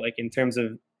here, but like in terms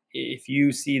of if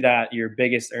you see that your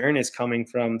biggest earn is coming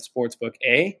from sportsbook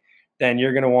A, then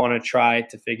you're going to want to try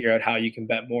to figure out how you can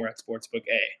bet more at sportsbook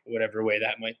A, whatever way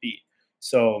that might be.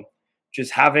 So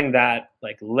just having that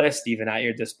like list even at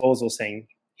your disposal saying,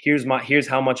 here's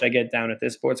how much I get down at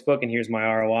this sports book and here's my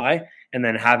ROI. And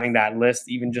then having that list,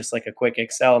 even just like a quick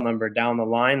Excel number down the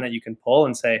line that you can pull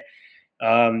and say,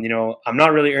 I'm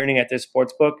not really earning at this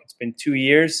sports book. It's been 2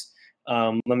 years.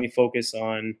 Let me focus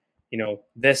on,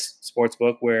 this sports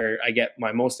book where I get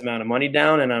my most amount of money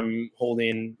down and I'm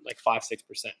holding like 5-6%.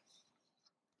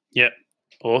 Yep.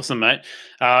 Awesome, mate.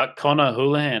 Connor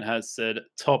Houlihan has said,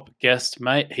 top guest,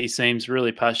 mate. He seems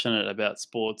really passionate about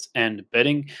sports and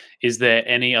betting. Is there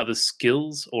any other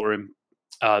skills or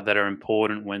that are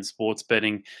important when sports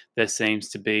betting? There seems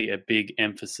to be a big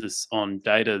emphasis on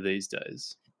data these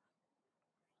days.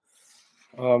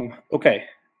 Okay.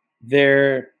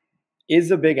 There is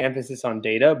a big emphasis on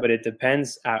data, but it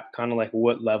depends at kind of like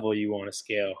what level you want to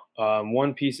scale.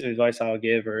 One piece of advice I'll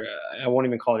give, or I won't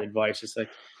even call it advice, just like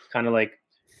kind of like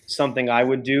something I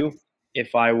would do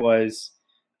if I was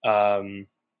a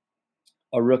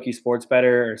rookie sports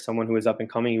bettor or someone who is up and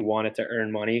coming who wanted to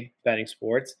earn money betting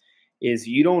sports, is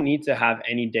you don't need to have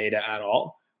any data at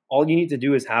all. All you need to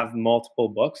do is have multiple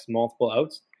books, multiple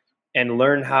outs, and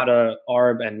learn how to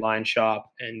ARB and line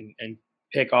shop and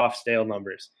pick off stale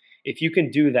numbers. If you can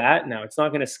do that, now it's not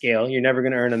going to scale. You're never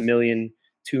going to earn $1 million,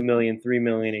 $2 million, $3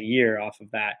 million a year off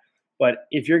of that. But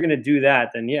if you're going to do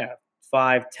that, then yeah,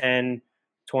 5, 10,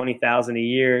 20,000 a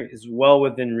year is well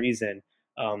within reason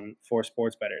for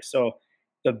sports bettors. So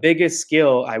the biggest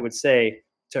skill I would say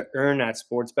to earn at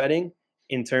sports betting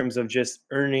in terms of just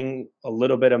earning a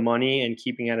little bit of money and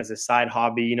keeping it as a side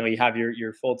hobby, you have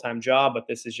your full-time job, but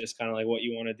this is just kind of like what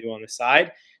you want to do on the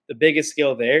side. The biggest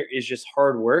skill there is just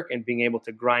hard work and being able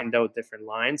to grind out different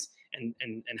lines and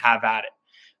have at it.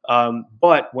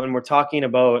 But when we're talking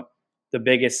about the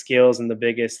biggest skills and the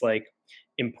biggest like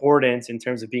importance in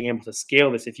terms of being able to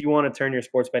scale this, if you want to turn your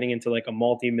sports betting into like a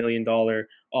multi-million-dollar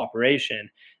operation,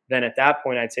 then at that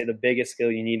point, I'd say the biggest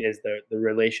skill you need is the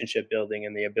relationship building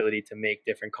and the ability to make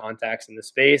different contacts in the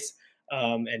space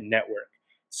and network.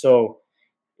 So,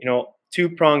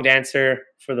 two-pronged answer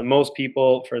for the most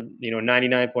people, for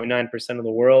 99.9% of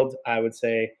the world, I would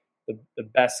say the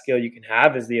best skill you can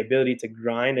have is the ability to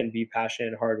grind and be passionate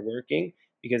and hardworking,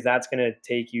 because that's going to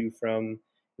take you from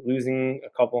losing a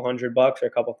couple $100 or a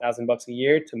couple $1,000 a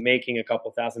year to making a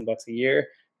couple $1,000 a year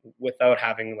without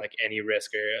having like any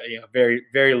risk or very,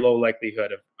 very low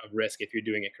likelihood of risk if you're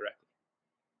doing it correctly.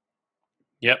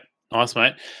 Yep. Nice,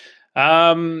 mate.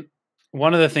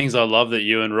 One of the things I love that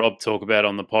you and Rob talk about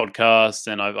on the podcast,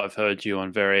 and I've heard you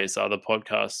on various other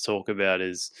podcasts talk about,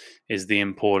 is the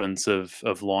importance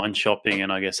of line shopping,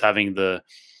 and I guess having the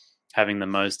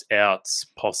most outs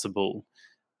possible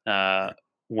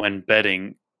when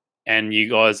betting. And you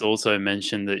guys also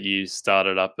mentioned that you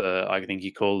started up I think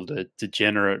you called it a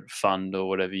degenerate fund or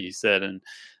whatever you said, and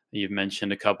you've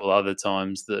mentioned a couple other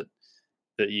times that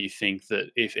you think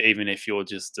that even if you're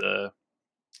just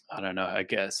I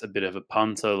guess a bit of a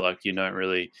punter, like you don't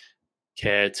really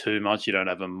care too much, you don't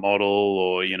have a model,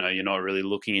 or you're not really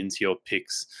looking into your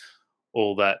picks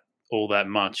all that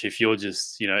much. If you're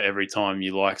just every time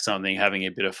you like something, having a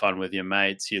bit of fun with your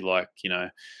mates, you like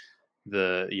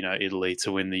Italy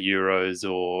to win the Euros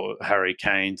or Harry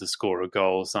Kane to score a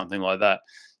goal or something like that.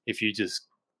 If you just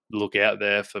look out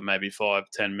there for maybe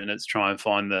 5-10 minutes, try and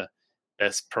find the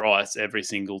best price every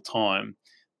single time,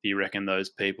 do you reckon those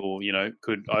people,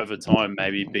 could over time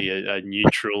maybe be a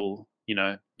neutral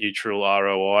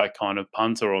ROI kind of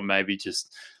punter, or maybe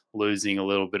just losing a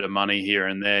little bit of money here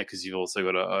and there because you've also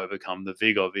got to overcome the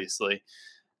VIG, obviously.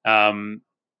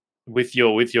 With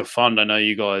your fund, I know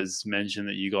you guys mentioned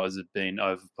that you guys have been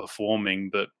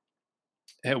overperforming, but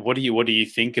what do you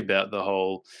think about the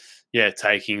whole,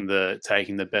 taking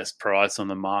the best price on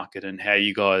the market and how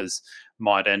you guys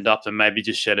might end up, and maybe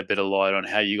just shed a bit of light on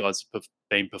how you guys have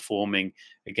been performing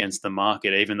against the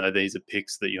market, even though these are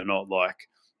picks that you're not like,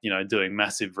 doing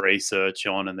massive research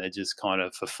on and they're just kind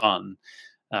of for fun.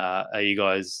 Are you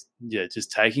guys,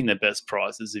 just taking the best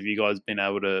prices? Have you guys been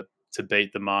able to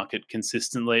beat the market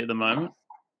consistently at the moment?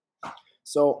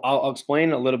 So I'll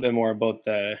explain a little bit more about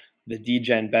the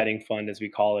DGen betting fund, as we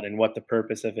call it, and what the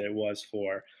purpose of it was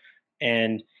for.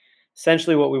 And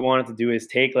essentially what we wanted to do is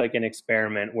take like an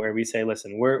experiment where we say,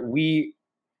 listen, we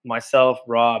myself,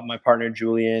 Rob, my partner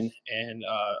Julian, and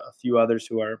a few others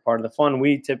who are part of the fund,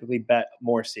 we typically bet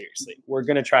more seriously. We're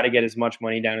going to try to get as much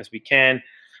money down as we can,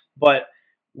 but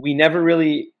we never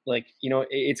really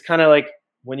it's kind of like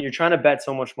when you're trying to bet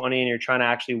so much money and you're trying to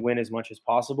actually win as much as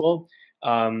possible.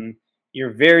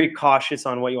 You're very cautious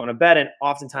on what you want to bet, and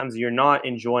oftentimes you're not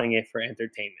enjoying it for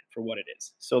entertainment for what it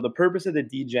is. So the purpose of the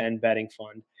DGen betting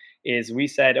fund is we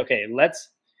said, okay, let's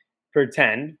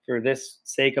pretend for this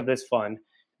sake of this fund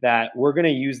that we're going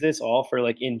to use this all for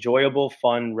like enjoyable,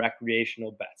 fun,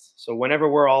 recreational bets. So whenever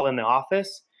we're all in the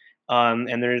office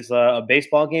and there's a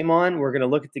baseball game on, we're going to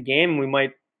look at the game and we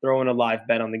might throw in a live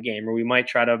bet on the game, or we might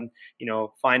try to,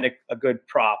 find a good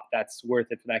prop that's worth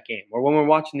it for that game. Or when we're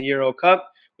watching the Euro Cup,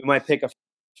 we might pick a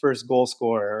first goal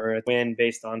scorer or a win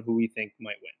based on who we think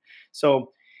might win.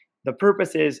 So the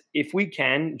purpose is, if we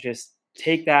can just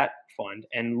take that fund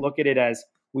and look at it as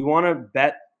we want to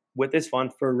bet with this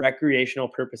fund for recreational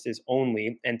purposes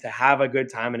only and to have a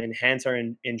good time and enhance our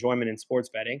enjoyment in sports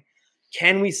betting,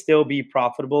 can we still be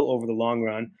profitable over the long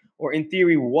run? Or in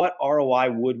theory, what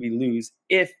ROI would we lose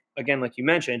if, again, like you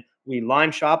mentioned, we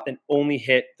line shopped and only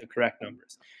hit the correct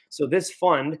numbers? So this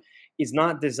fund is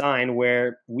not designed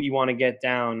where we want to get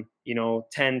down,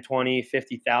 10, 20,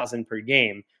 50,000 per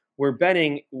game. We're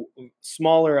betting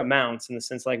smaller amounts in the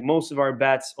sense like most of our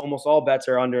bets, almost all bets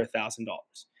are under $1,000.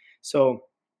 So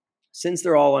since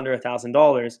they're all under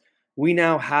 $1,000, we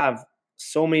now have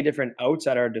so many different outs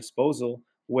at our disposal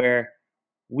where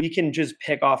we can just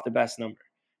pick off the best number.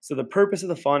 So the purpose of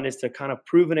the fund is to kind of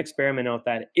prove and experiment out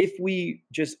that if we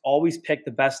just always pick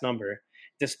the best number,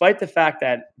 despite the fact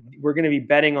that we're going to be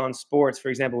betting on sports, for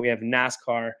example, we have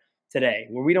NASCAR today,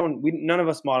 where none of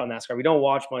us model NASCAR. We don't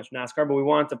watch much NASCAR, but we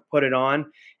wanted to put it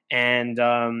on and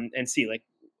see. Like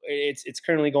it's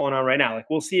currently going on right now. Like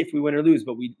we'll see if we win or lose,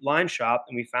 but we line shop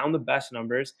and we found the best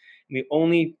numbers. And we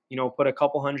only put a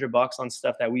couple $100 on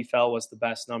stuff that we felt was the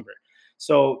best number.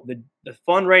 So the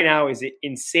fund right now is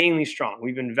insanely strong.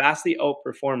 We've been vastly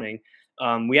outperforming.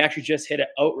 We actually just hit it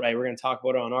outright. We're going to talk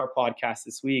about it on our podcast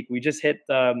this week. We just hit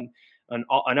an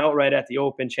outright at the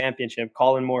Open Championship,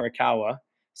 Colin Morikawa.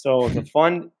 So the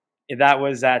fund that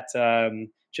was at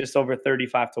just over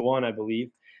 35-1, I believe.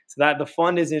 So that the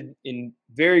fund is in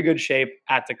very good shape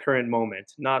at the current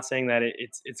moment. Not saying that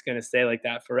it's going to stay like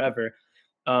that forever.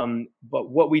 But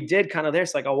what we did kind of there,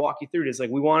 so like I'll walk you through it, is like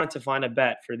we wanted to find a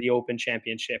bet for the Open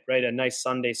Championship, right? A nice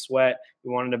Sunday sweat.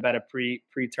 We wanted to bet a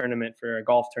pre-tournament for a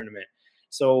golf tournament.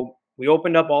 So we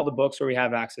opened up all the books where we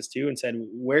have access to and said,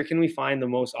 where can we find the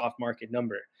most off-market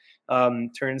number?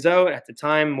 Turns out at the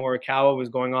time, Morikawa was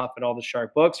going off at all the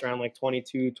sharp books around like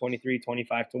 22, 23,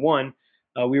 25-1.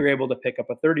 We were able to pick up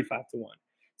a 35-1.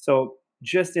 So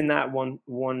just in that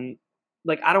one,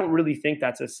 like I don't really think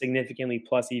that's a significantly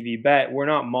plus EV bet. We're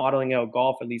not modeling out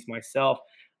golf, at least myself.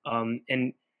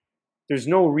 And there's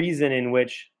no reason in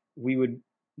which we would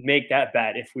make that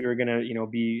bet if we were going to,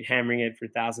 be hammering it for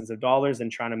thousands of dollars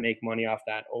and trying to make money off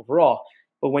that overall.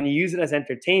 But when you use it as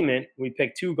entertainment, we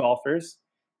picked two golfers.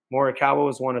 Morikawa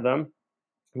was one of them.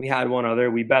 We had one other.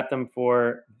 We bet them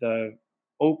for the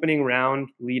opening round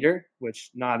leader, which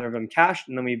neither of them cashed.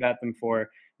 And then we bet them for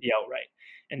the outright.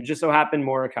 And it just so happened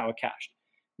Morikawa cashed.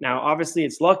 Now, obviously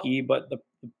it's lucky, but the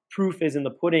proof is in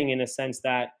the pudding in a sense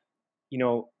that,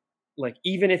 like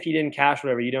even if you didn't cash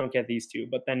whatever, you don't get these two.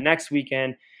 But then next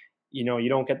weekend, you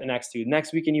don't get the next two.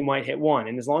 Next weekend, you might hit one.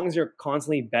 And as long as you're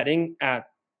constantly betting at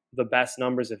the best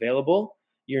numbers available,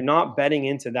 you're not betting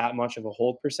into that much of a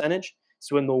hold percentage.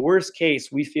 So in the worst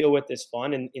case, we feel with this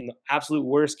fund, and in the absolute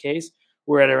worst case,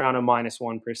 we're at around a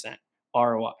 -1%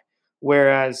 ROI.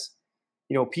 Whereas,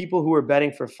 people who are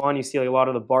betting for fun, you see like a lot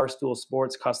of the Barstool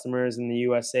Sports customers in the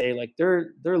USA, like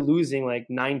they're losing like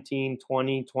 19,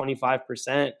 20,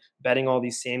 25% betting all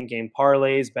these same game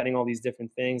parlays, betting all these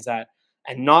different things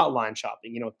and not line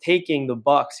shopping, taking the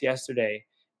Bucks yesterday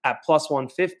at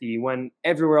 +150 when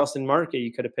everywhere else in market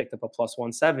you could have picked up a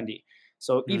 +170.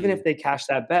 So even if they cash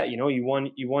that bet, you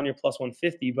won your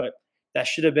 +150, but that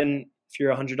should have been, if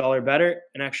you're $100 better,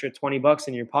 an extra $20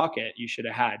 in your pocket you should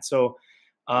have had. So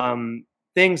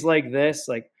things like this,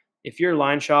 like if you're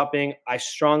line shopping, I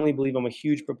strongly believe, I'm a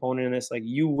huge proponent in this. Like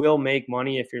you will make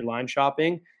money if you're line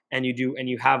shopping and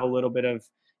you have a little bit of,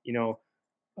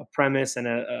 a premise and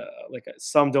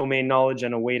some domain knowledge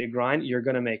and a way to grind, you're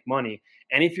going to make money.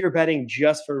 And if you're betting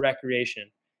just for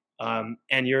recreation,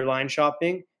 and you're line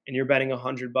shopping and you're betting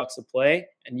 $100 a play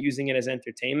and using it as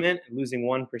entertainment and losing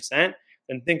 1%,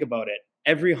 then think about it.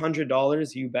 Every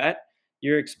 $100 you bet,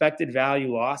 your expected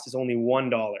value loss is only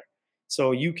 $1.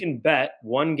 So you can bet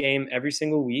one game every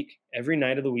single week, every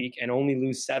night of the week, and only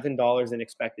lose $7 in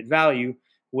expected value,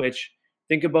 which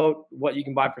think about what you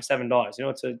can buy for $7.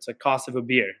 It's a cost of a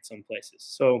beer in some places.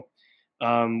 So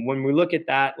when we look at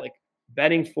that, like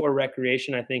betting for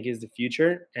recreation, I think is the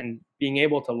future, and being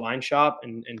able to line shop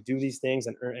and do these things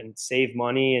and earn and save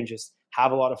money and just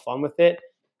have a lot of fun with it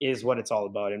is what it's all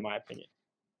about, in my opinion.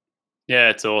 Yeah,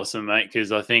 it's awesome, mate.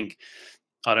 Because I think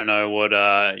I don't know what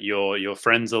your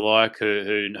friends are like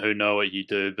who know what you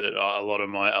do, but a lot of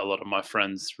my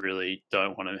friends really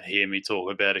don't want to hear me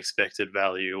talk about expected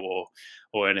value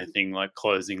or anything like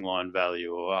closing line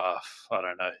value or I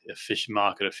don't know,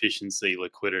 market efficiency,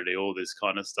 liquidity, all this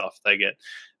kind of stuff. They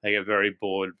get very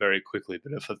bored very quickly.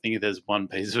 But if I think if there's one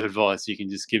piece of advice you can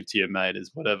just give to your mate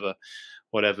is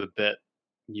whatever bet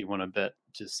you want to bet,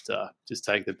 just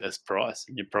take the best price,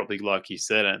 and you're probably, like you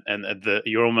said, and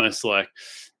you're almost like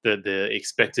the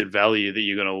expected value that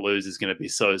you're going to lose is going to be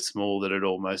so small that it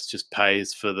almost just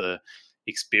pays for the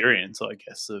experience, I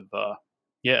guess, of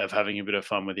having a bit of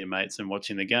fun with your mates and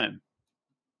watching the game.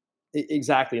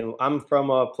 Exactly. I'm from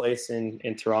a place in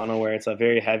Toronto where it's a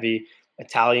very heavy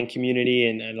Italian community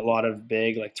and a lot of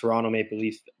big like Toronto Maple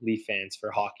Leaf fans for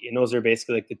hockey, and those are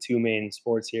basically like the two main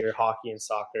sports here, hockey and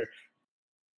soccer.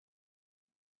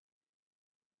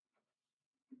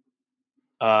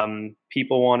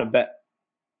 People want to bet.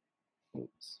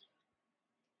 Oops.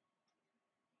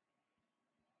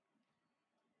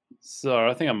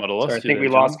 Sorry, I think I might have lost you. I think we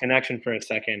lost connection for a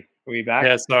second. Are we back?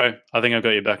 Yeah, sorry. I think I've got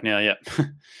you back now. Yeah.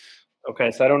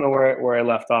 Okay, so I don't know where I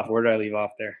left off. Where did I leave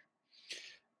off there?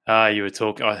 You were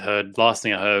talking. Last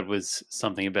thing I heard was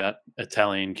something about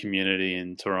Italian community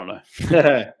in Toronto.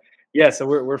 Yeah, so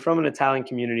we're from an Italian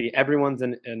community. Everyone's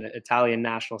an Italian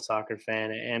national soccer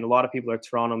fan, and a lot of people are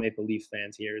Toronto Maple Leaf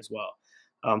fans here as well.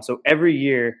 So every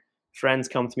year, friends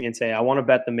come to me and say, I want to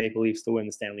bet the Maple Leafs to win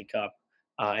the Stanley Cup.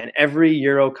 And every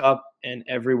Euro Cup and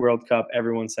every World Cup,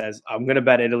 everyone says, I'm going to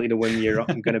bet Italy to win the Euro.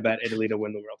 I'm going to bet Italy to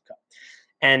win the World Cup.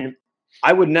 And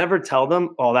I would never tell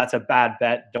them, oh, that's a bad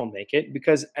bet, don't make it.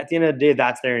 Because at the end of the day,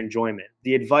 that's their enjoyment.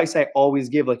 The advice I always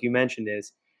give, like you mentioned,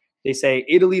 is they say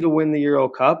Italy to win the Euro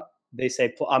Cup. They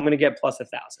say, I'm going to get plus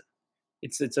 1,000.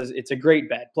 It's a great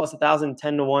bet. Plus 1,000,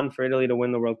 10-1 for Italy to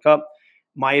win the World Cup.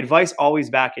 My advice always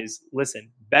back is,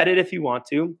 listen, bet it if you want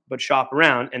to, but shop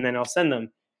around. And then I'll send them,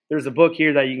 there's a book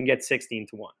here that you can get 16-1.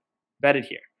 Bet it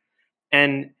here.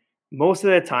 And most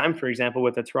of the time, for example,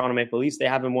 with the Toronto Maple Leafs, they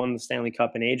haven't won the Stanley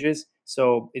Cup in ages.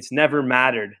 So it's never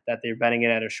mattered that they're betting it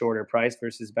at a shorter price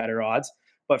versus better odds.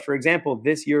 But for example,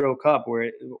 this Euro Cup,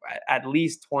 where at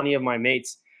least 20 of my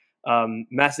mates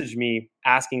messaged me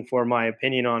asking for my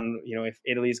opinion on, if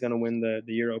Italy is going to win the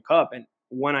Euro Cup. And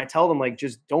when I tell them, like,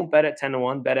 just don't bet at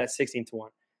 10-1, bet at 16-1.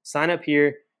 Sign up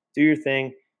here, do your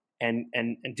thing, and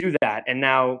do that. And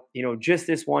now, just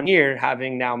this 1 year,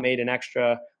 having now made an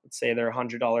extra, let's say they're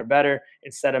 $100 better,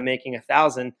 instead of making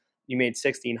 1,000, you made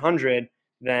 1,600.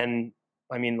 Then,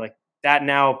 I mean, like, that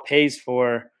now pays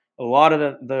for a lot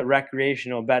of the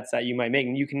recreational bets that you might make.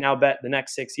 And you can now bet the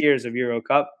next 6 years of Euro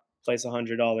Cup, place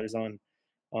 $100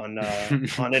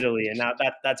 on Italy, and now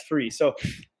that's free. So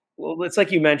it's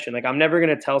like you mentioned, like, I'm never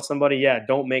going to tell somebody,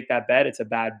 don't make that bet. It's a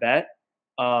bad bet.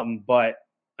 But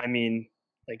I mean,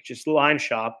 like, just line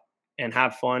shop and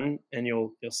have fun, and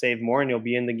you'll save more and you'll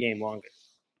be in the game longer.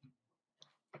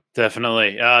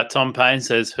 Definitely. Tom Payne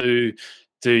says, who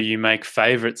do you make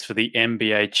favorites for the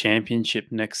NBA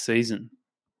championship next season?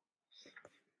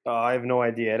 I have no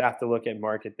idea. I'd have to look at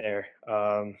market there.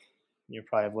 You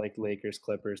probably have like Lakers,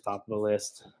 Clippers, top of the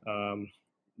list.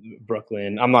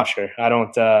 Brooklyn. I'm not sure. I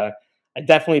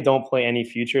definitely don't play any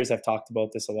futures. I've talked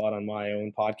about this a lot on my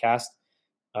own podcast.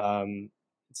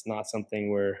 It's not something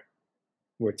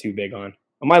we're too big on.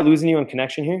 Am I losing you on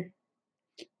connection here?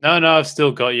 No, I've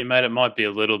still got you, mate. It might be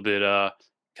a little bit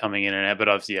coming in and out, but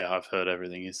I've heard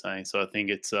everything you're saying. So I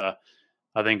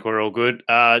think we're all good.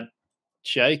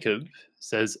 Jacob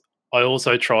says, I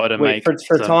also try to make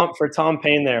for Tom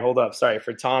Payne there. Hold up, sorry,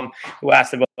 for Tom who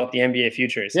asked about the NBA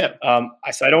futures. Yeah.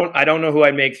 So I don't know who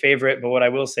I'd make favorite, but what I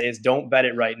will say is don't bet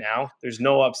it right now. There's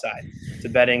no upside to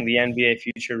betting the NBA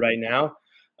future right now.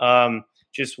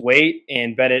 Just wait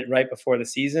and bet it right before the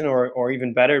season, or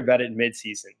even better, bet it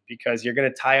mid-season, because you're going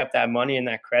to tie up that money and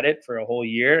that credit for a whole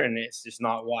year, and it's just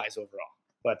not wise overall.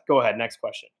 But go ahead, next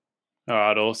question. All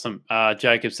right, awesome.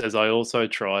 Jacob says, I also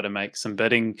try to make some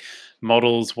betting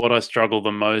models. What I struggle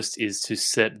the most is to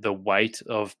set the weight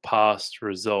of past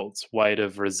results. Weight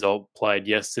of result played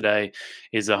yesterday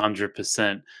is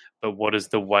 100%. But what is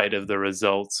the weight of the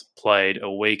results played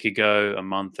a week ago, a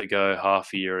month ago,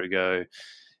 half a year ago,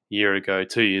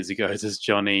 2 years ago? Does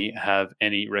Johnny have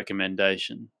any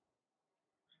recommendation?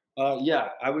 Yeah,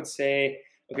 I would say,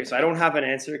 Okay, so I don't have an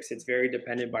answer because it's very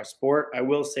dependent by sport. I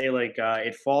will say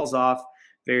it falls off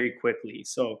very quickly.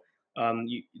 So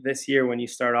this year when you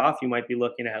start off, you might be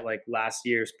looking at like last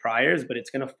year's priors, but it's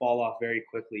going to fall off very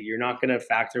quickly. You're not going to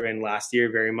factor in last year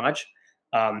very much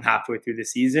halfway through the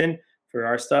season. For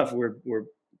our stuff, we're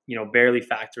barely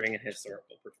factoring in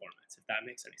historical performance, if that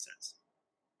makes any sense.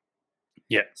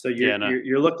 Yeah. So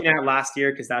you're looking at last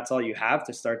year because that's all you have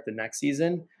to start the next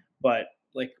season. But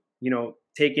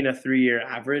taking a 3-year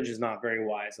average is not very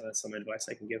wise. So that's some advice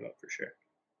I can give out for sure.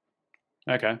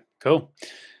 Okay, cool.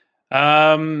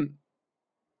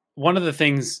 One of the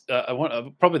things,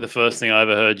 probably the first thing I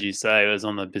ever heard you say was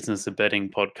on the Business of Betting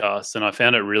podcast, and I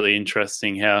found it really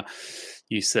interesting how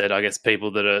you said, I guess,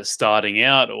 people that are starting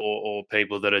out or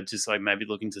people that are just like maybe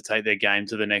looking to take their game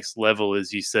to the next level,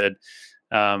 as you said,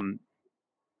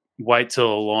 wait till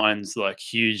the line's like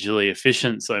hugely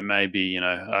efficient, so maybe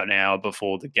an hour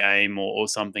before the game or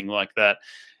something like that,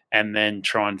 and then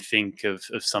try and think of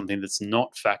something that's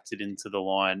not factored into the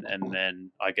line, and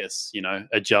then I guess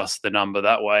adjust the number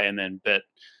that way, and then bet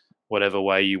whatever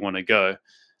way you want to go.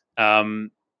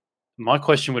 My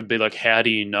question would be like, how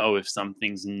do you know if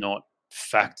something's not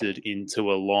factored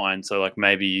into a line? So like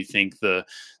maybe you think the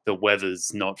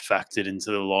weather's not factored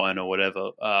into the line or whatever,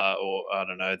 or I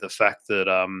don't know, the fact that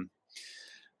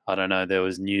I don't know, there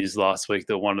was news last week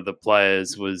that one of the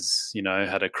players was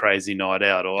had a crazy night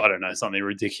out, or I don't know, something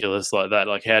ridiculous like that.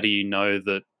 Like, how do you know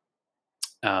that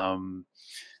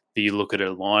you look at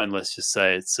a line, let's just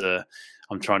say it's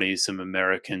I'm trying to use some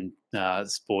American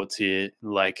sports here,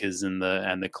 Lakers and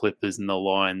the Clippers, and the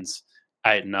line's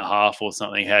 8.5 or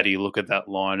something. How do you look at that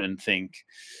line and think,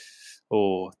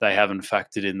 they haven't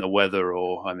factored in the weather,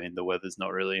 or I mean, the weather's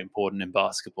not really important in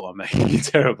basketball? I'm making a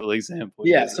terrible example.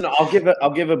 Yeah, so no,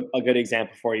 I'll give a good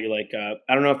example for you. Like,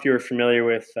 I don't know if you were familiar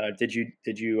with. Did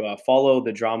you follow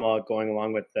the drama going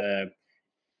along with the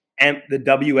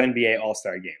WNBA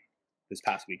All-Star game this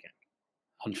past weekend?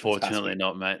 Unfortunately,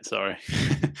 not, mate. Sorry.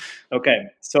 Okay,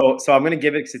 so I'm going to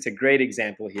give it because it's a great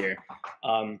example here.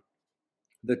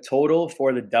 The total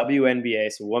for the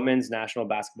WNBA, so Women's National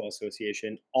Basketball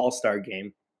Association All-Star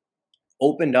game,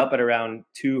 opened up at around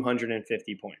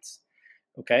 250 points.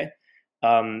 Okay.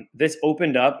 This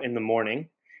opened up in the morning,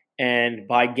 and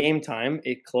by game time,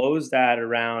 it closed at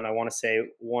around, I want to say,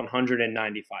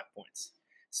 195 points.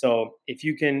 So if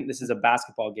you can, this is a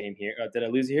basketball game here. Did I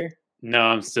lose you here? No,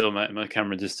 I'm still, mate. My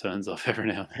camera just turns off every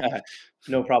now and then.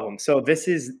 No problem. So this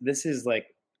is like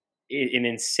an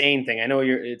insane thing. I know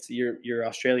you're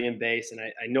Australian based, and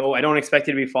I know I don't expect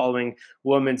you to be following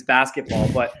women's basketball,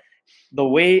 but the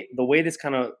way this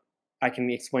kind of, I can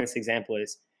explain this example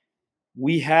is,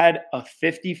 we had a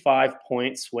 55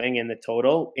 point swing in the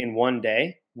total in one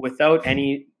day without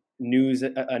any news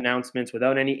announcements,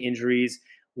 without any injuries.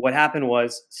 What happened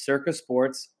was Circa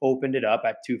Sports opened it up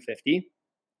at 250,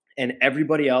 and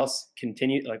everybody else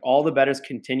continued, like all the bettors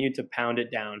continued to pound it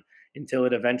down until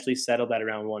it eventually settled at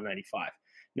around 195.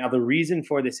 Now, the reason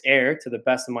for this error, to the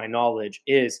best of my knowledge,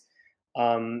 is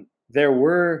there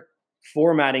were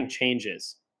formatting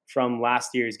changes from last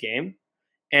year's game,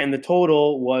 and the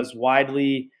total was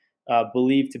widely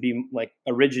believed to be like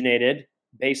originated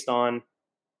based on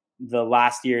the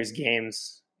last year's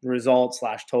game's result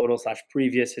 / total /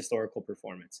 previous historical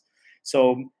performance.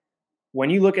 So when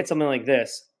you look at something like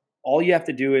this, all you have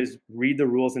to do is read the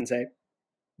rules and say,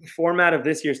 the format of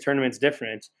this year's tournament is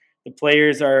different. The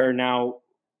players are now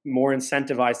more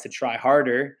incentivized to try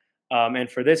harder.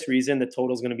 And for this reason, the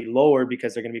total is going to be lower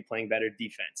because they're going to be playing better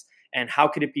defense. And how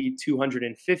could it be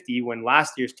 250 when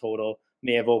last year's total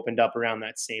may have opened up around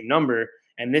that same number?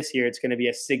 And this year, it's going to be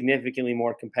a significantly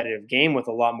more competitive game with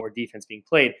a lot more defense being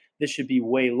played. This should be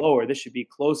way lower. This should be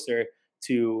closer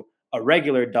to a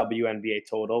regular WNBA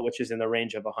total, which is in the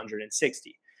range of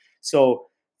 160. So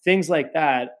things like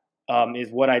that is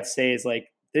what I'd say is like,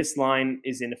 this line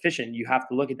is inefficient. You have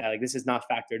to look at that. Like, this is not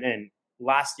factored in.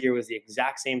 Last year was the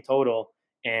exact same total,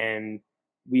 and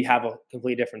we have a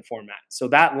completely different format. So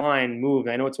that line moved.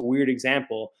 I know it's a weird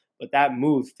example, but that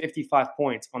moved 55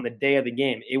 points on the day of the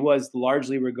game. It was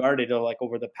largely regarded like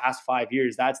over the past 5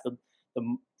 years, that's the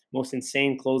most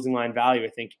insane closing line value I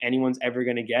think anyone's ever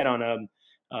going to get on a,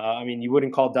 I mean, you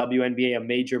wouldn't call WNBA a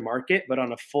major market, but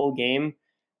on a full game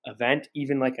event,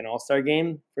 even like an all-star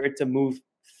game, for it to move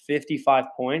 55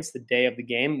 points the day of the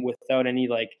game without any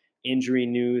like injury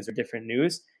news or different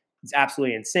news, it's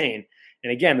absolutely insane.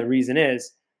 And again, the reason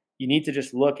is you need to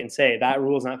just look and say that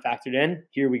rule is not factored in.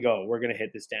 Here we go. We're going to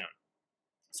hit this down.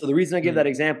 So the reason I give that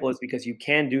example is because you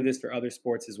can do this for other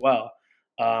sports as well.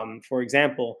 For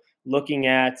example, looking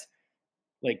at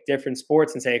like different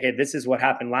sports and say, okay, this is what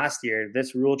happened last year.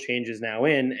 This rule change is now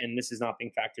in, and this is not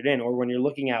being factored in. Or when you're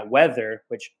looking at weather,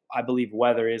 which I believe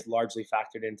weather is largely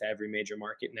factored into every major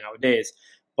market nowadays,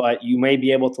 but you may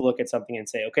be able to look at something and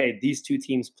say, okay, these two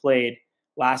teams played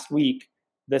last week.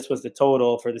 This was the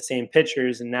total for the same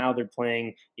pitchers, and now they're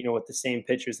playing, with the same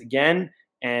pitchers again,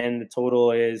 and the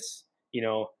total is,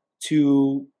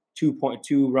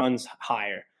 2.2 runs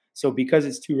higher. So because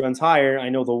it's 2 runs higher, I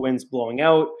know the wind's blowing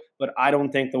out, but I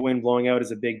don't think the wind blowing out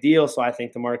is a big deal. So I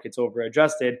think the market's over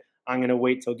adjusted. I'm going to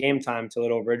wait till game time till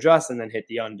it over adjusts and then hit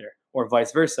the under, or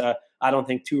vice versa. I don't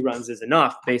think 2 runs is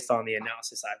enough based on the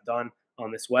analysis I've done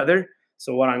on this weather.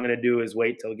 So what I'm going to do is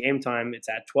wait till game time. It's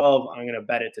at 12. I'm going to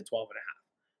bet it to 12.5.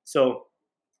 So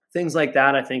things like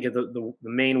that, I think the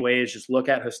main way is just look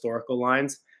at historical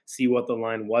lines, see what the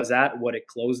line was at, what it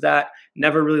closed at.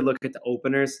 Never really look at the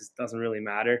openers. It doesn't really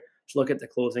matter. Just look at the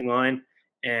closing line.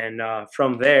 And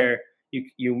from there,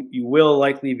 you will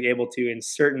likely be able to, in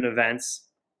certain events,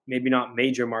 maybe not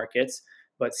major markets,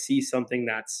 but see something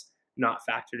that's not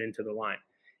factored into the line.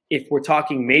 If we're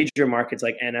talking major markets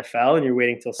like NFL and you're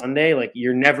waiting till Sunday, like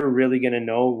you're never really going to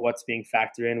know what's being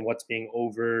factored in, what's being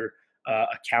over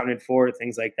accounted for,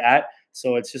 things like that.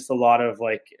 So it's just a lot of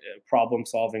like problem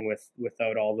solving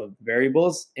without all the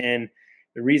variables. And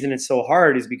the reason it's so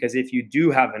hard is because if you do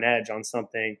have an edge on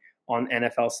something on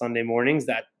NFL Sunday mornings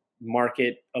that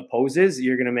market opposes,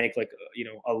 you're going to make like,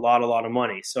 a lot of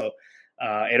money. So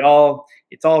it's all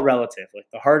relative. Like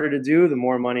the harder to do, the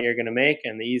more money you're going to make,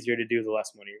 and the easier to do, the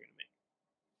less money you're going to make.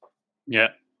 Yeah,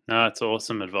 no, that's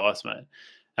awesome advice, mate.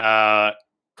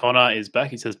 Connor is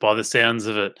back. He says, by the sounds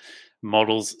of it,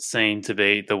 models seem to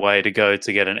be the way to go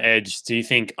to get an edge. Do you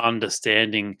think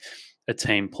understanding a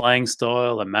team playing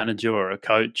style, a manager or a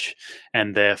coach,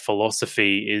 and their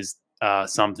philosophy is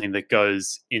something that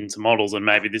goes into models? And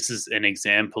maybe this is an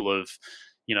example of,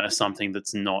 something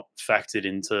that's not factored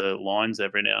into lines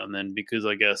every now and then, because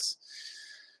I guess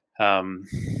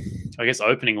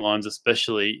opening lines,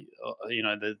 especially,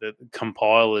 the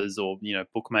compilers or,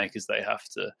 bookmakers, they have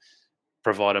to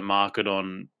provide a market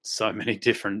on so many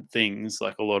different things.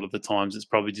 Like a lot of the times it's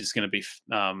probably just going to be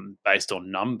based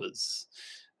on numbers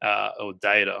or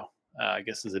data, I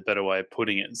guess is a better way of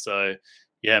putting it. So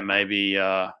yeah, maybe,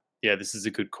 this is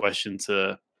a good question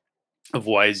of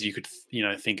ways you could,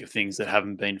 think of things that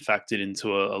haven't been factored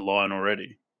into a line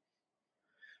already.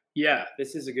 Yeah,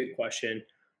 this is a good question.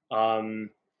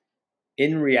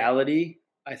 In reality,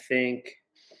 I think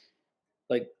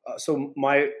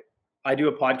I do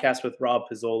a podcast with Rob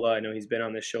Pizzola. I know he's been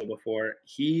on this show before.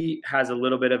 He has a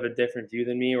little bit of a different view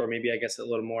than me, or maybe I guess a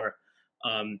little more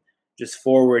just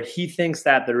forward. He thinks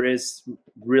that there is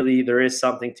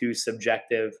something to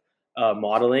subjective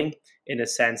modeling, in a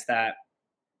sense that,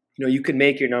 you can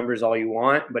make your numbers all you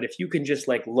want, but if you can just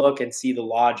like look and see the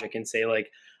logic and say like,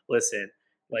 listen,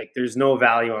 like there's no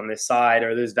value on this side,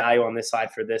 or there's value on this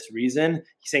side for this reason.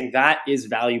 He's saying that is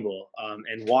valuable.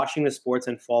 And watching the sports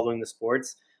and following the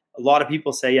sports, a lot of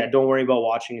people say, yeah, don't worry about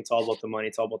watching. It's all about the money.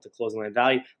 It's all about the closing line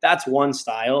value. That's one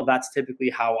style. That's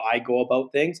typically how I go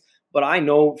about things. But I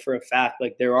know for a fact,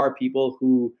 like there are people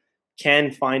who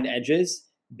can find edges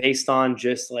based on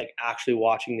just like actually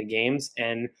watching the games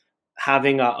and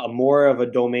having a more of a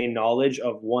domain knowledge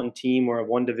of one team or of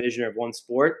one division or of one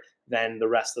sport than the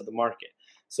rest of the market.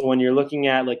 So when you're looking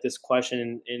at like this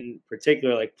question in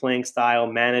particular, like playing style,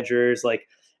 managers, like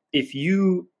if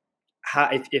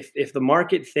the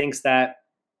market thinks that,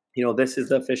 this is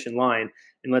the efficient line,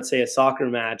 and let's say a soccer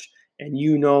match, and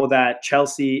that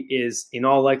Chelsea is in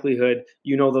all likelihood,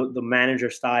 the manager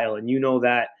style, and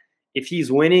that if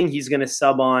he's winning, he's going to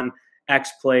sub on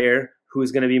X player who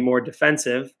is going to be more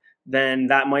defensive, then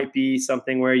that might be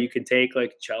something where you could take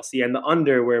like Chelsea and the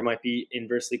under, where it might be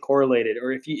inversely correlated.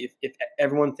 Or if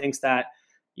everyone thinks that,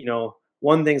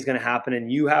 one thing's going to happen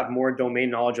and you have more domain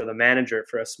knowledge of the manager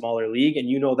for a smaller league, and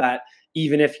that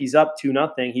even if he's up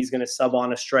 2-0, he's going to sub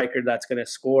on a striker that's going to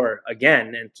score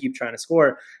again and keep trying to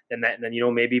score, then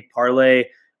maybe parlay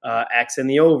X in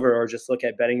the over, or just look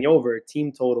at betting the over,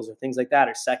 team totals or things like that,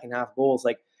 or second half goals.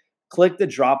 Like click the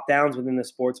drop downs within the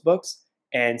sports books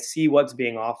and see what's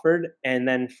being offered. And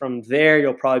then from there,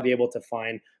 you'll probably be able to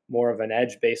find more of an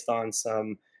edge based on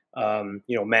some,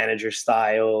 manager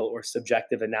style or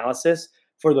subjective analysis.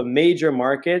 For the major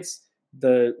markets,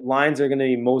 the lines are going to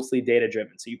be mostly data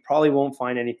driven. So you probably won't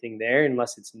find anything there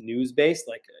unless it's news based.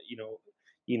 Like,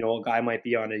 a guy might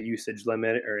be on a usage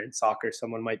limit, or in soccer,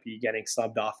 someone might be getting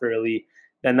subbed off early.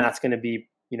 Then that's going to be,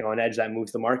 an edge that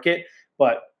moves the market.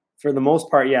 But for the most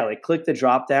part, yeah, like click the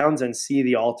drop downs and see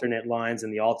the alternate lines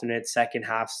and the alternate second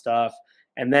half stuff,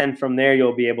 And then from there,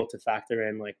 you'll be able to factor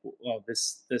in like, well,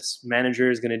 this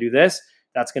manager is going to do this.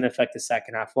 That's going to affect the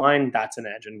second half line. That's an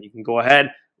edge. And you can go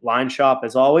ahead, line shop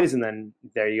as always. And then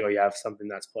there you go. You have something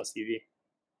that's plus EV.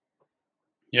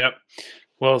 Yep.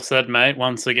 Well said, mate.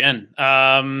 Once again,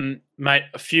 mate,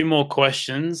 a few more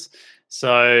questions.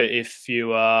 So if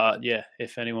you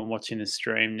if anyone watching the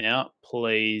stream now,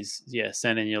 please,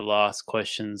 send in your last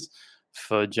questions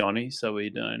for Johnny so we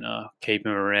don't keep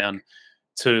him around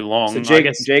too long. So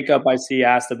Jacob, I see,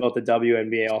 asked about the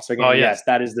WNBA All-Star game. Oh, yeah. Yes,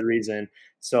 that is the reason.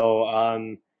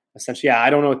 So essentially, I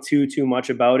don't know too much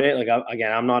about it. Like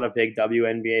again, I'm not a big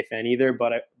WNBA fan either,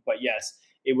 but yes,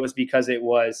 it was because it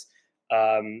was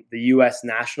the U.S.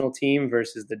 national team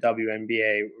versus the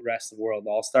WNBA Rest of the World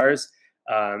All-Stars.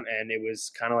 And it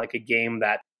was kind of like a game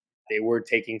that they were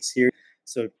taking serious.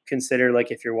 So consider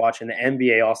like if you're watching the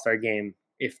NBA All-Star game,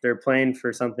 if they're playing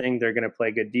for something, they're going to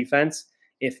play good defense.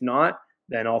 If not,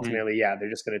 then ultimately, they're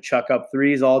just going to chuck up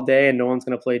threes all day and no one's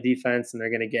going to play defense and they're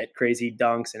going to get crazy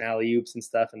dunks and alley-oops and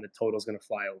stuff and the total's going to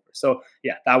fly over. So,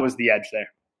 that was the edge there.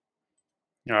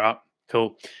 All right,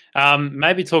 cool.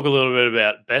 Maybe talk a little bit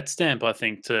about BetStamp, I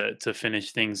think, to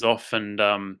finish things off. And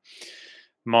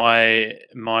my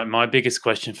biggest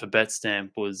question for BetStamp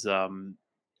was,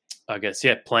 I guess,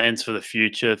 plans for the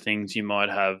future, things you might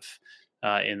have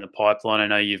in the pipeline. I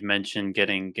know you've mentioned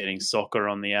getting soccer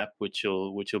on the app, which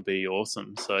will be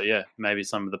awesome. So maybe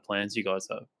some of the plans you guys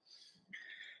have.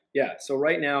 Yeah. So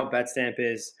right now, BetStamp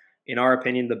is, in our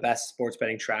opinion, the best sports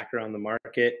betting tracker on the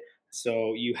market.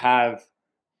 So you have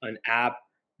an app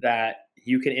that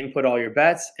you can input all your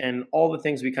bets, and all the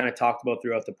things we kind of talked about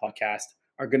throughout the podcast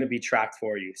are going to be tracked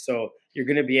for you. So you're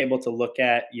going to be able to look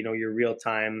at, your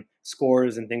real-time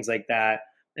scores and things like that.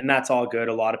 And that's all good.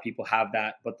 A lot of people have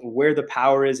that. But where the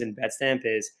power is in BetStamp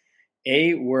is,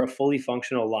 we're a fully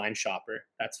functional line shopper.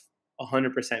 That's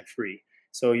 100% free.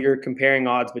 So you're comparing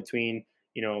odds between,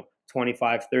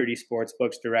 25, 30 sports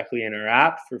books directly in our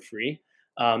app for free.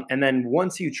 And then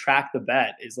once you track the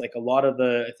bet, is like a lot of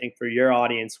I think for your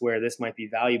audience where this might be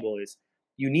valuable is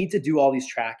you need to do all these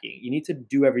tracking. You need to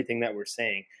do everything that we're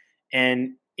saying.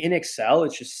 And in Excel,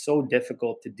 it's just so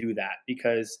difficult to do that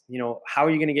because, how are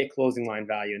you going to get closing line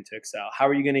value into Excel? How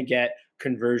are you going to get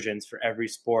conversions for every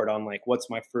sport on like, what's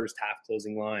my first half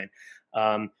closing line?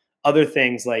 Other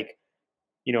things like,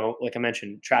 like I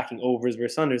mentioned, tracking overs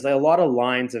versus unders, like a lot of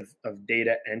lines of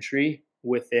data entry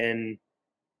within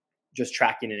just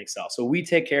tracking in Excel. So we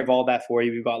take care of all that for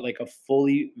you. We've got like a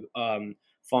fully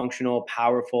functional,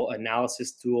 powerful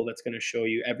analysis tool that's going to show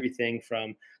you everything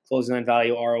from closing line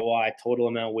value, ROI, total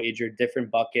amount wagered,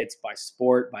 different buckets by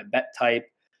sport, by bet type,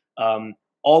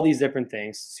 all these different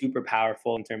things. Super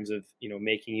powerful in terms of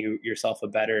making yourself a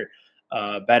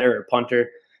better punter.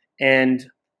 And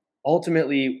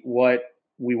ultimately, what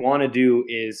we want to do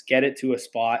is get it to a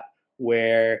spot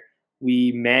where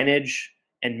we manage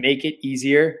and make it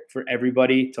easier for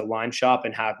everybody to line shop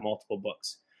and have multiple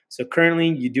books. So currently,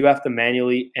 you do have to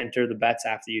manually enter the bets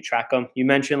after you track them. You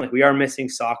mentioned like we are missing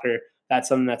soccer. That's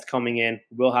something that's coming in.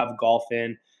 We'll have golf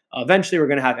in. Eventually, we're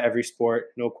going to have every sport,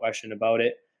 no question about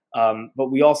it.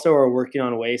 But we also are working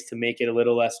on ways to make it a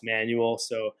little less manual.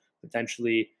 So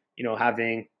potentially,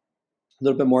 having a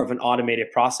little bit more of an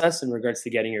automated process in regards to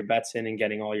getting your bets in and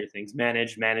getting all your things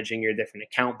managed, managing your different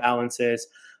account balances.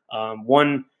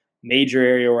 One major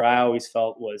area where I always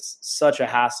felt was such a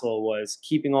hassle was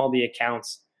keeping all the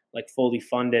accounts like fully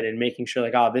funded and making sure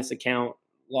like, this account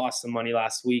lost some money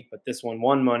last week, but this one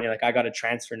won money. Like I got to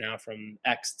transfer now from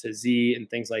X to Z and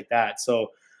things like that.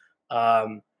 So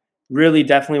really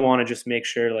definitely want to just make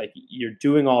sure like you're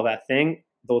doing all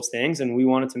those things. And we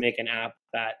wanted to make an app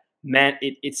that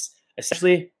it's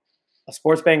essentially a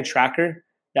sports betting tracker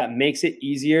that makes it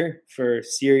easier for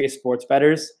serious sports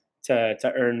bettors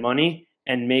to earn money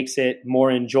and makes it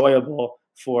more enjoyable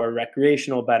for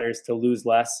recreational bettors to lose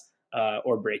less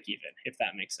or break even, if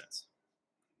that makes sense.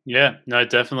 Yeah, no,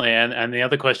 definitely. And the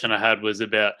other question I had was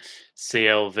about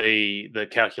CLV, the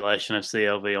calculation of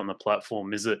CLV on the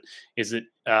platform. Is it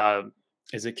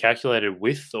calculated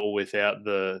with or without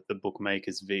the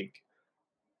bookmaker's VIG?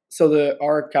 So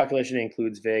our calculation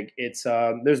includes VIG. It's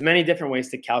there's many different ways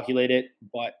to calculate it,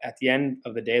 but at the end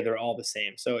of the day, they're all the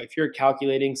same. So if you're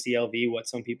calculating CLV, what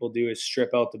some people do is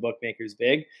strip out the bookmaker's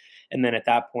VIG, and then at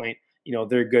that point,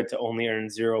 they're good to only earn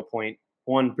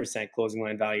 0.1% closing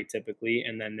line value typically,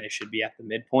 and then they should be at the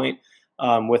midpoint.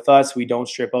 With us, we don't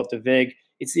strip out the VIG.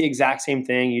 It's the exact same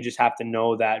thing. You just have to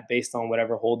know that based on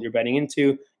whatever hold you're betting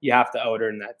into, you have to out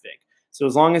earn that VIG. So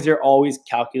as long as you're always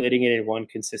calculating it in one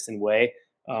consistent way,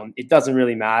 it doesn't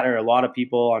really matter. A lot of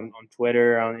people on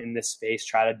Twitter in this space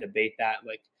try to debate that.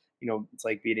 Like, it's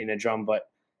like beating a drum, but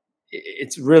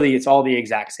it's all the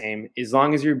exact same. As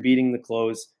long as you're beating the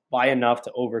close by enough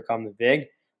to overcome the vig,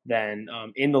 then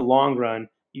in the long run,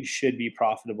 you should be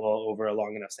profitable over a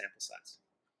long enough sample size.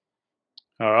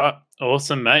 All right.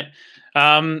 Awesome, mate.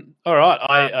 All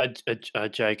right.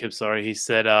 Jacob, sorry. He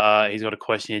said he's got a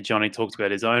question here. Johnny talked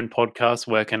about his own podcast.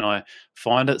 Where can I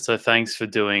find it? So thanks for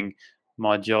doing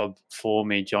my job for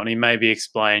me, Johnny. Maybe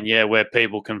explain, where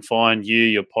people can find you,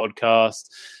 your podcast,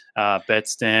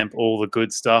 BetStamp, all the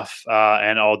good stuff.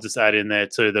 And I'll just add in there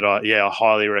too that I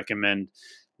highly recommend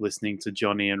listening to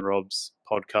Johnny and Rob's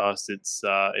podcast.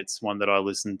 It's one that I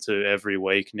listen to every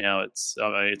week now. It's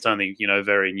only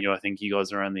very new. I think you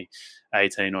guys are only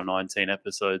 18 or 19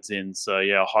 episodes in. So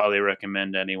I highly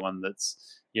recommend anyone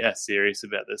that's serious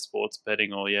about their sports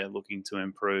betting or looking to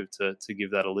improve to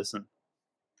give that a listen.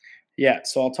 Yeah,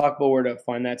 so I'll talk about where to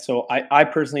find that. So I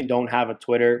personally don't have a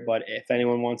Twitter, but if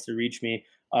anyone wants to reach me,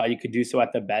 you could do so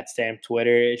at the BetStamp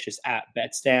Twitter. It's just at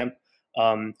BetStamp.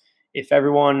 If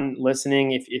everyone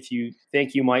listening, if you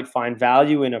think you might find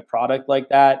value in a product like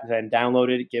that, then download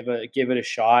it, give it a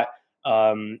shot,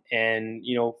 and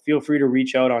feel free to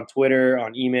reach out on Twitter,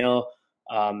 on email,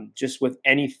 just with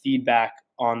any feedback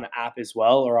on the app as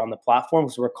well or on the platform.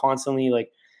 So we're constantly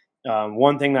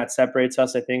one thing that separates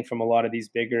us, I think, from a lot of these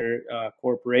bigger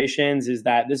corporations is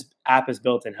that this app is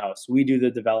built in-house. We do the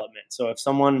development. So if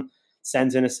someone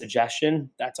sends in a suggestion,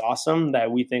 that's awesome, that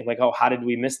we think how did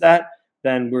we miss that?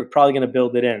 Then we're probably going to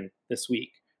build it in this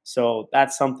week. So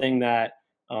that's something that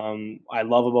I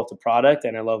love about the product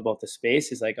and I love about the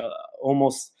space is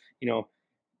almost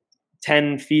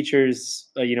 10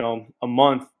 features a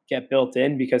month get built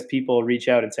in because people reach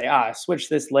out and say, switch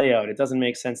this layout. It doesn't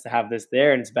make sense to have this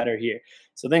there and it's better here.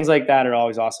 So things like that are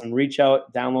always awesome. Reach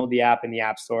out, download the app in the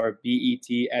App Store,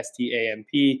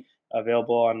 BETSTAMP,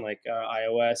 available on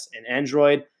iOS and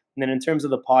Android. And then in terms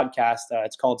of the podcast,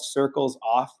 it's called Circles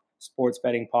Off Sports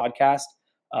Betting Podcast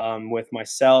with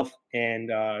myself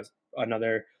and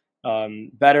another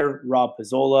better, Rob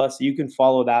Pizzola. So you can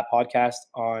follow that podcast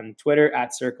on Twitter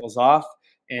at Circles Off,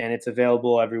 and it's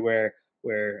available everywhere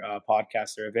where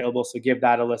podcasts are available. So give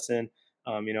that a listen.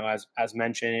 As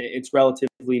mentioned, it's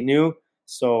relatively new,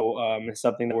 so it's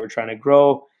something that we're trying to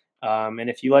grow. And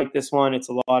if you like this one, it's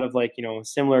a lot of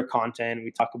similar content. We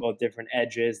talk about different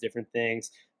edges, different things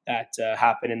that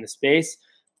happen in the space.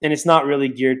 And it's not really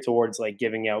geared towards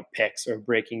giving out picks or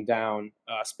breaking down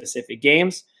specific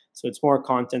games. So it's more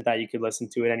content that you could listen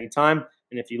to at any time.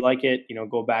 And if you like it,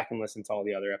 go back and listen to all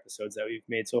the other episodes that we've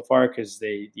made so far because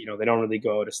they don't really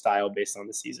go out of style based on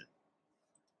the season.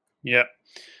 Yeah.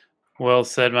 Well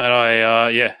said, mate.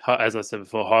 I as I said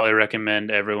before, highly recommend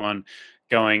everyone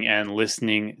going and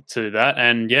listening to that.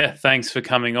 And thanks for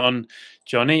coming on,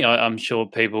 Johnny. I'm sure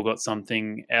people got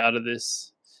something out of this.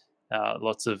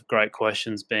 Lots of great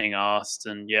questions being asked,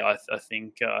 and I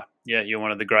think you're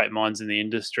one of the great minds in the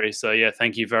industry. So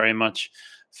thank you very much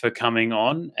for coming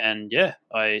on, and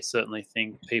I certainly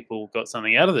think people got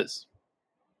something out of this.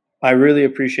 I really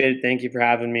appreciate it. Thank you for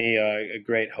having me. A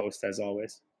great host as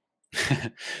always.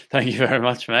 Thank you very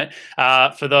much, mate.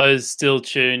 For those still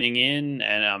tuning in,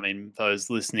 and those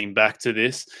listening back to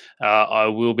this, I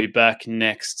will be back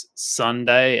next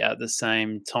Sunday at the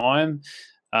same time.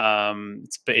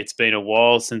 It's been a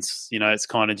while since it's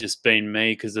kind of just been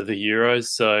me because of the Euros.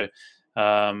 So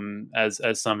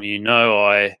as some of you know,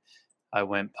 I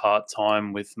went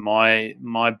part-time with my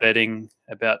betting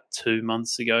about 2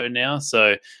 months ago now.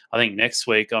 So I think next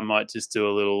week I might just do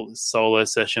a little solo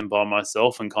session by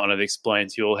myself and kind of explain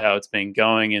to you all how it's been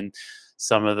going and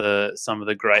some of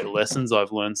the great lessons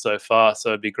I've learned so far. So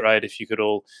it'd be great if you could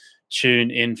all tune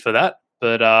in for that.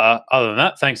 But other than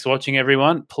that, thanks for watching,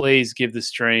 everyone. Please give the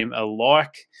stream a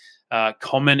like.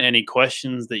 Comment any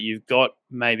questions that you've got.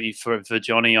 Maybe for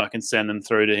Johnny, I can send them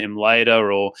through to him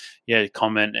later, or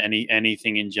comment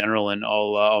anything in general, and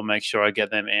I'll make sure I get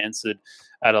them answered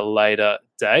at a later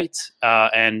date.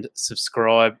 And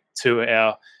subscribe to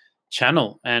our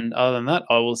channel. And other than that,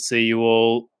 I will see you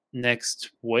all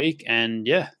next week. And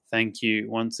thank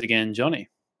you once again, Johnny.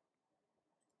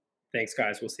 Thanks,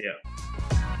 guys. We'll see you.